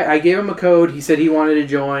Blue Sky. I gave him a code. He said he wanted to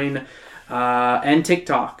join, and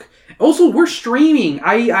TikTok. Also, we're streaming.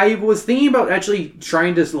 I was thinking about actually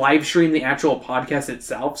trying to live stream the actual podcast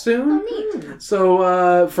itself soon. Oh, neat.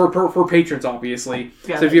 So, for patrons, obviously.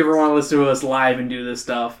 Yeah, So if you ever want to listen to us live and do this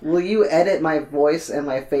stuff. Will you edit my voice and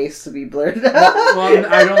my face to be blurred? Well,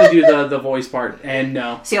 I'd only do the voice part, and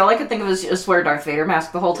no. See, all I could think of was just wear Darth Vader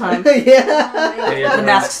mask the whole time. Yeah. The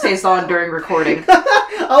mask stays on during recording.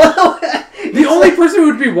 The only person who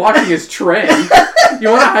would be watching is Trey. You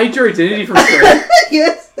want to hide your identity from Trey?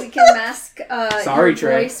 Yes. We can mask Sorry, your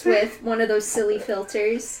Trey. voice with one of those silly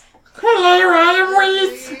filters. Hello, Adam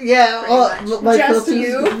Reese. Yeah. Pretty much. My Just filters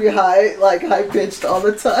you. would be high pitched all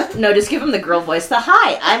the time. No, just give him the girl voice.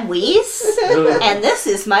 Hi, I'm Weiss, and this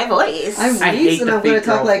is my voice. I'm I hate Reese, and the I'm going to fake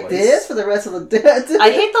talk girl like voice. this for the rest of the day.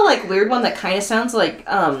 I hate the weird one that kind of sounds like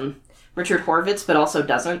Richard Horvitz, but also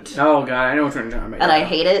doesn't. Oh god, I know what you're talking about. And I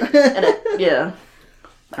hate it. And yeah.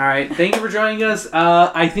 Alright, thank you for joining us.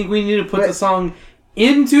 I think we need to put the song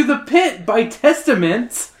Into the Pit by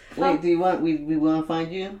Testament. Wait, do you want we want to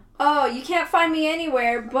find you? Oh, you can't find me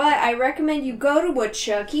anywhere, but I recommend you go to a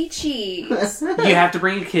Chuck E. Cheese. You have to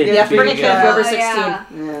bring a kid. You have to bring a kid if you're over 16. Yeah.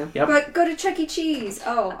 Yeah. Yep. But go to Chuck E. Cheese.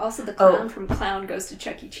 Oh, also the clown from Clown goes to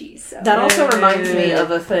Chuck E. Cheese. So. That also reminds me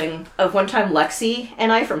of a thing. Of one time Lexi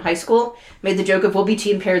and I from high school made the joke of we'll be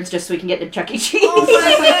teen parents just so we can get to Chuck E. Cheese. Oh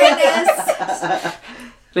my goodness.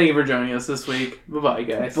 Thank you for joining us this week. Bye-bye,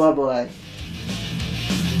 guys. Bye bye. To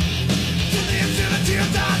the infinity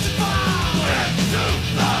of dodge and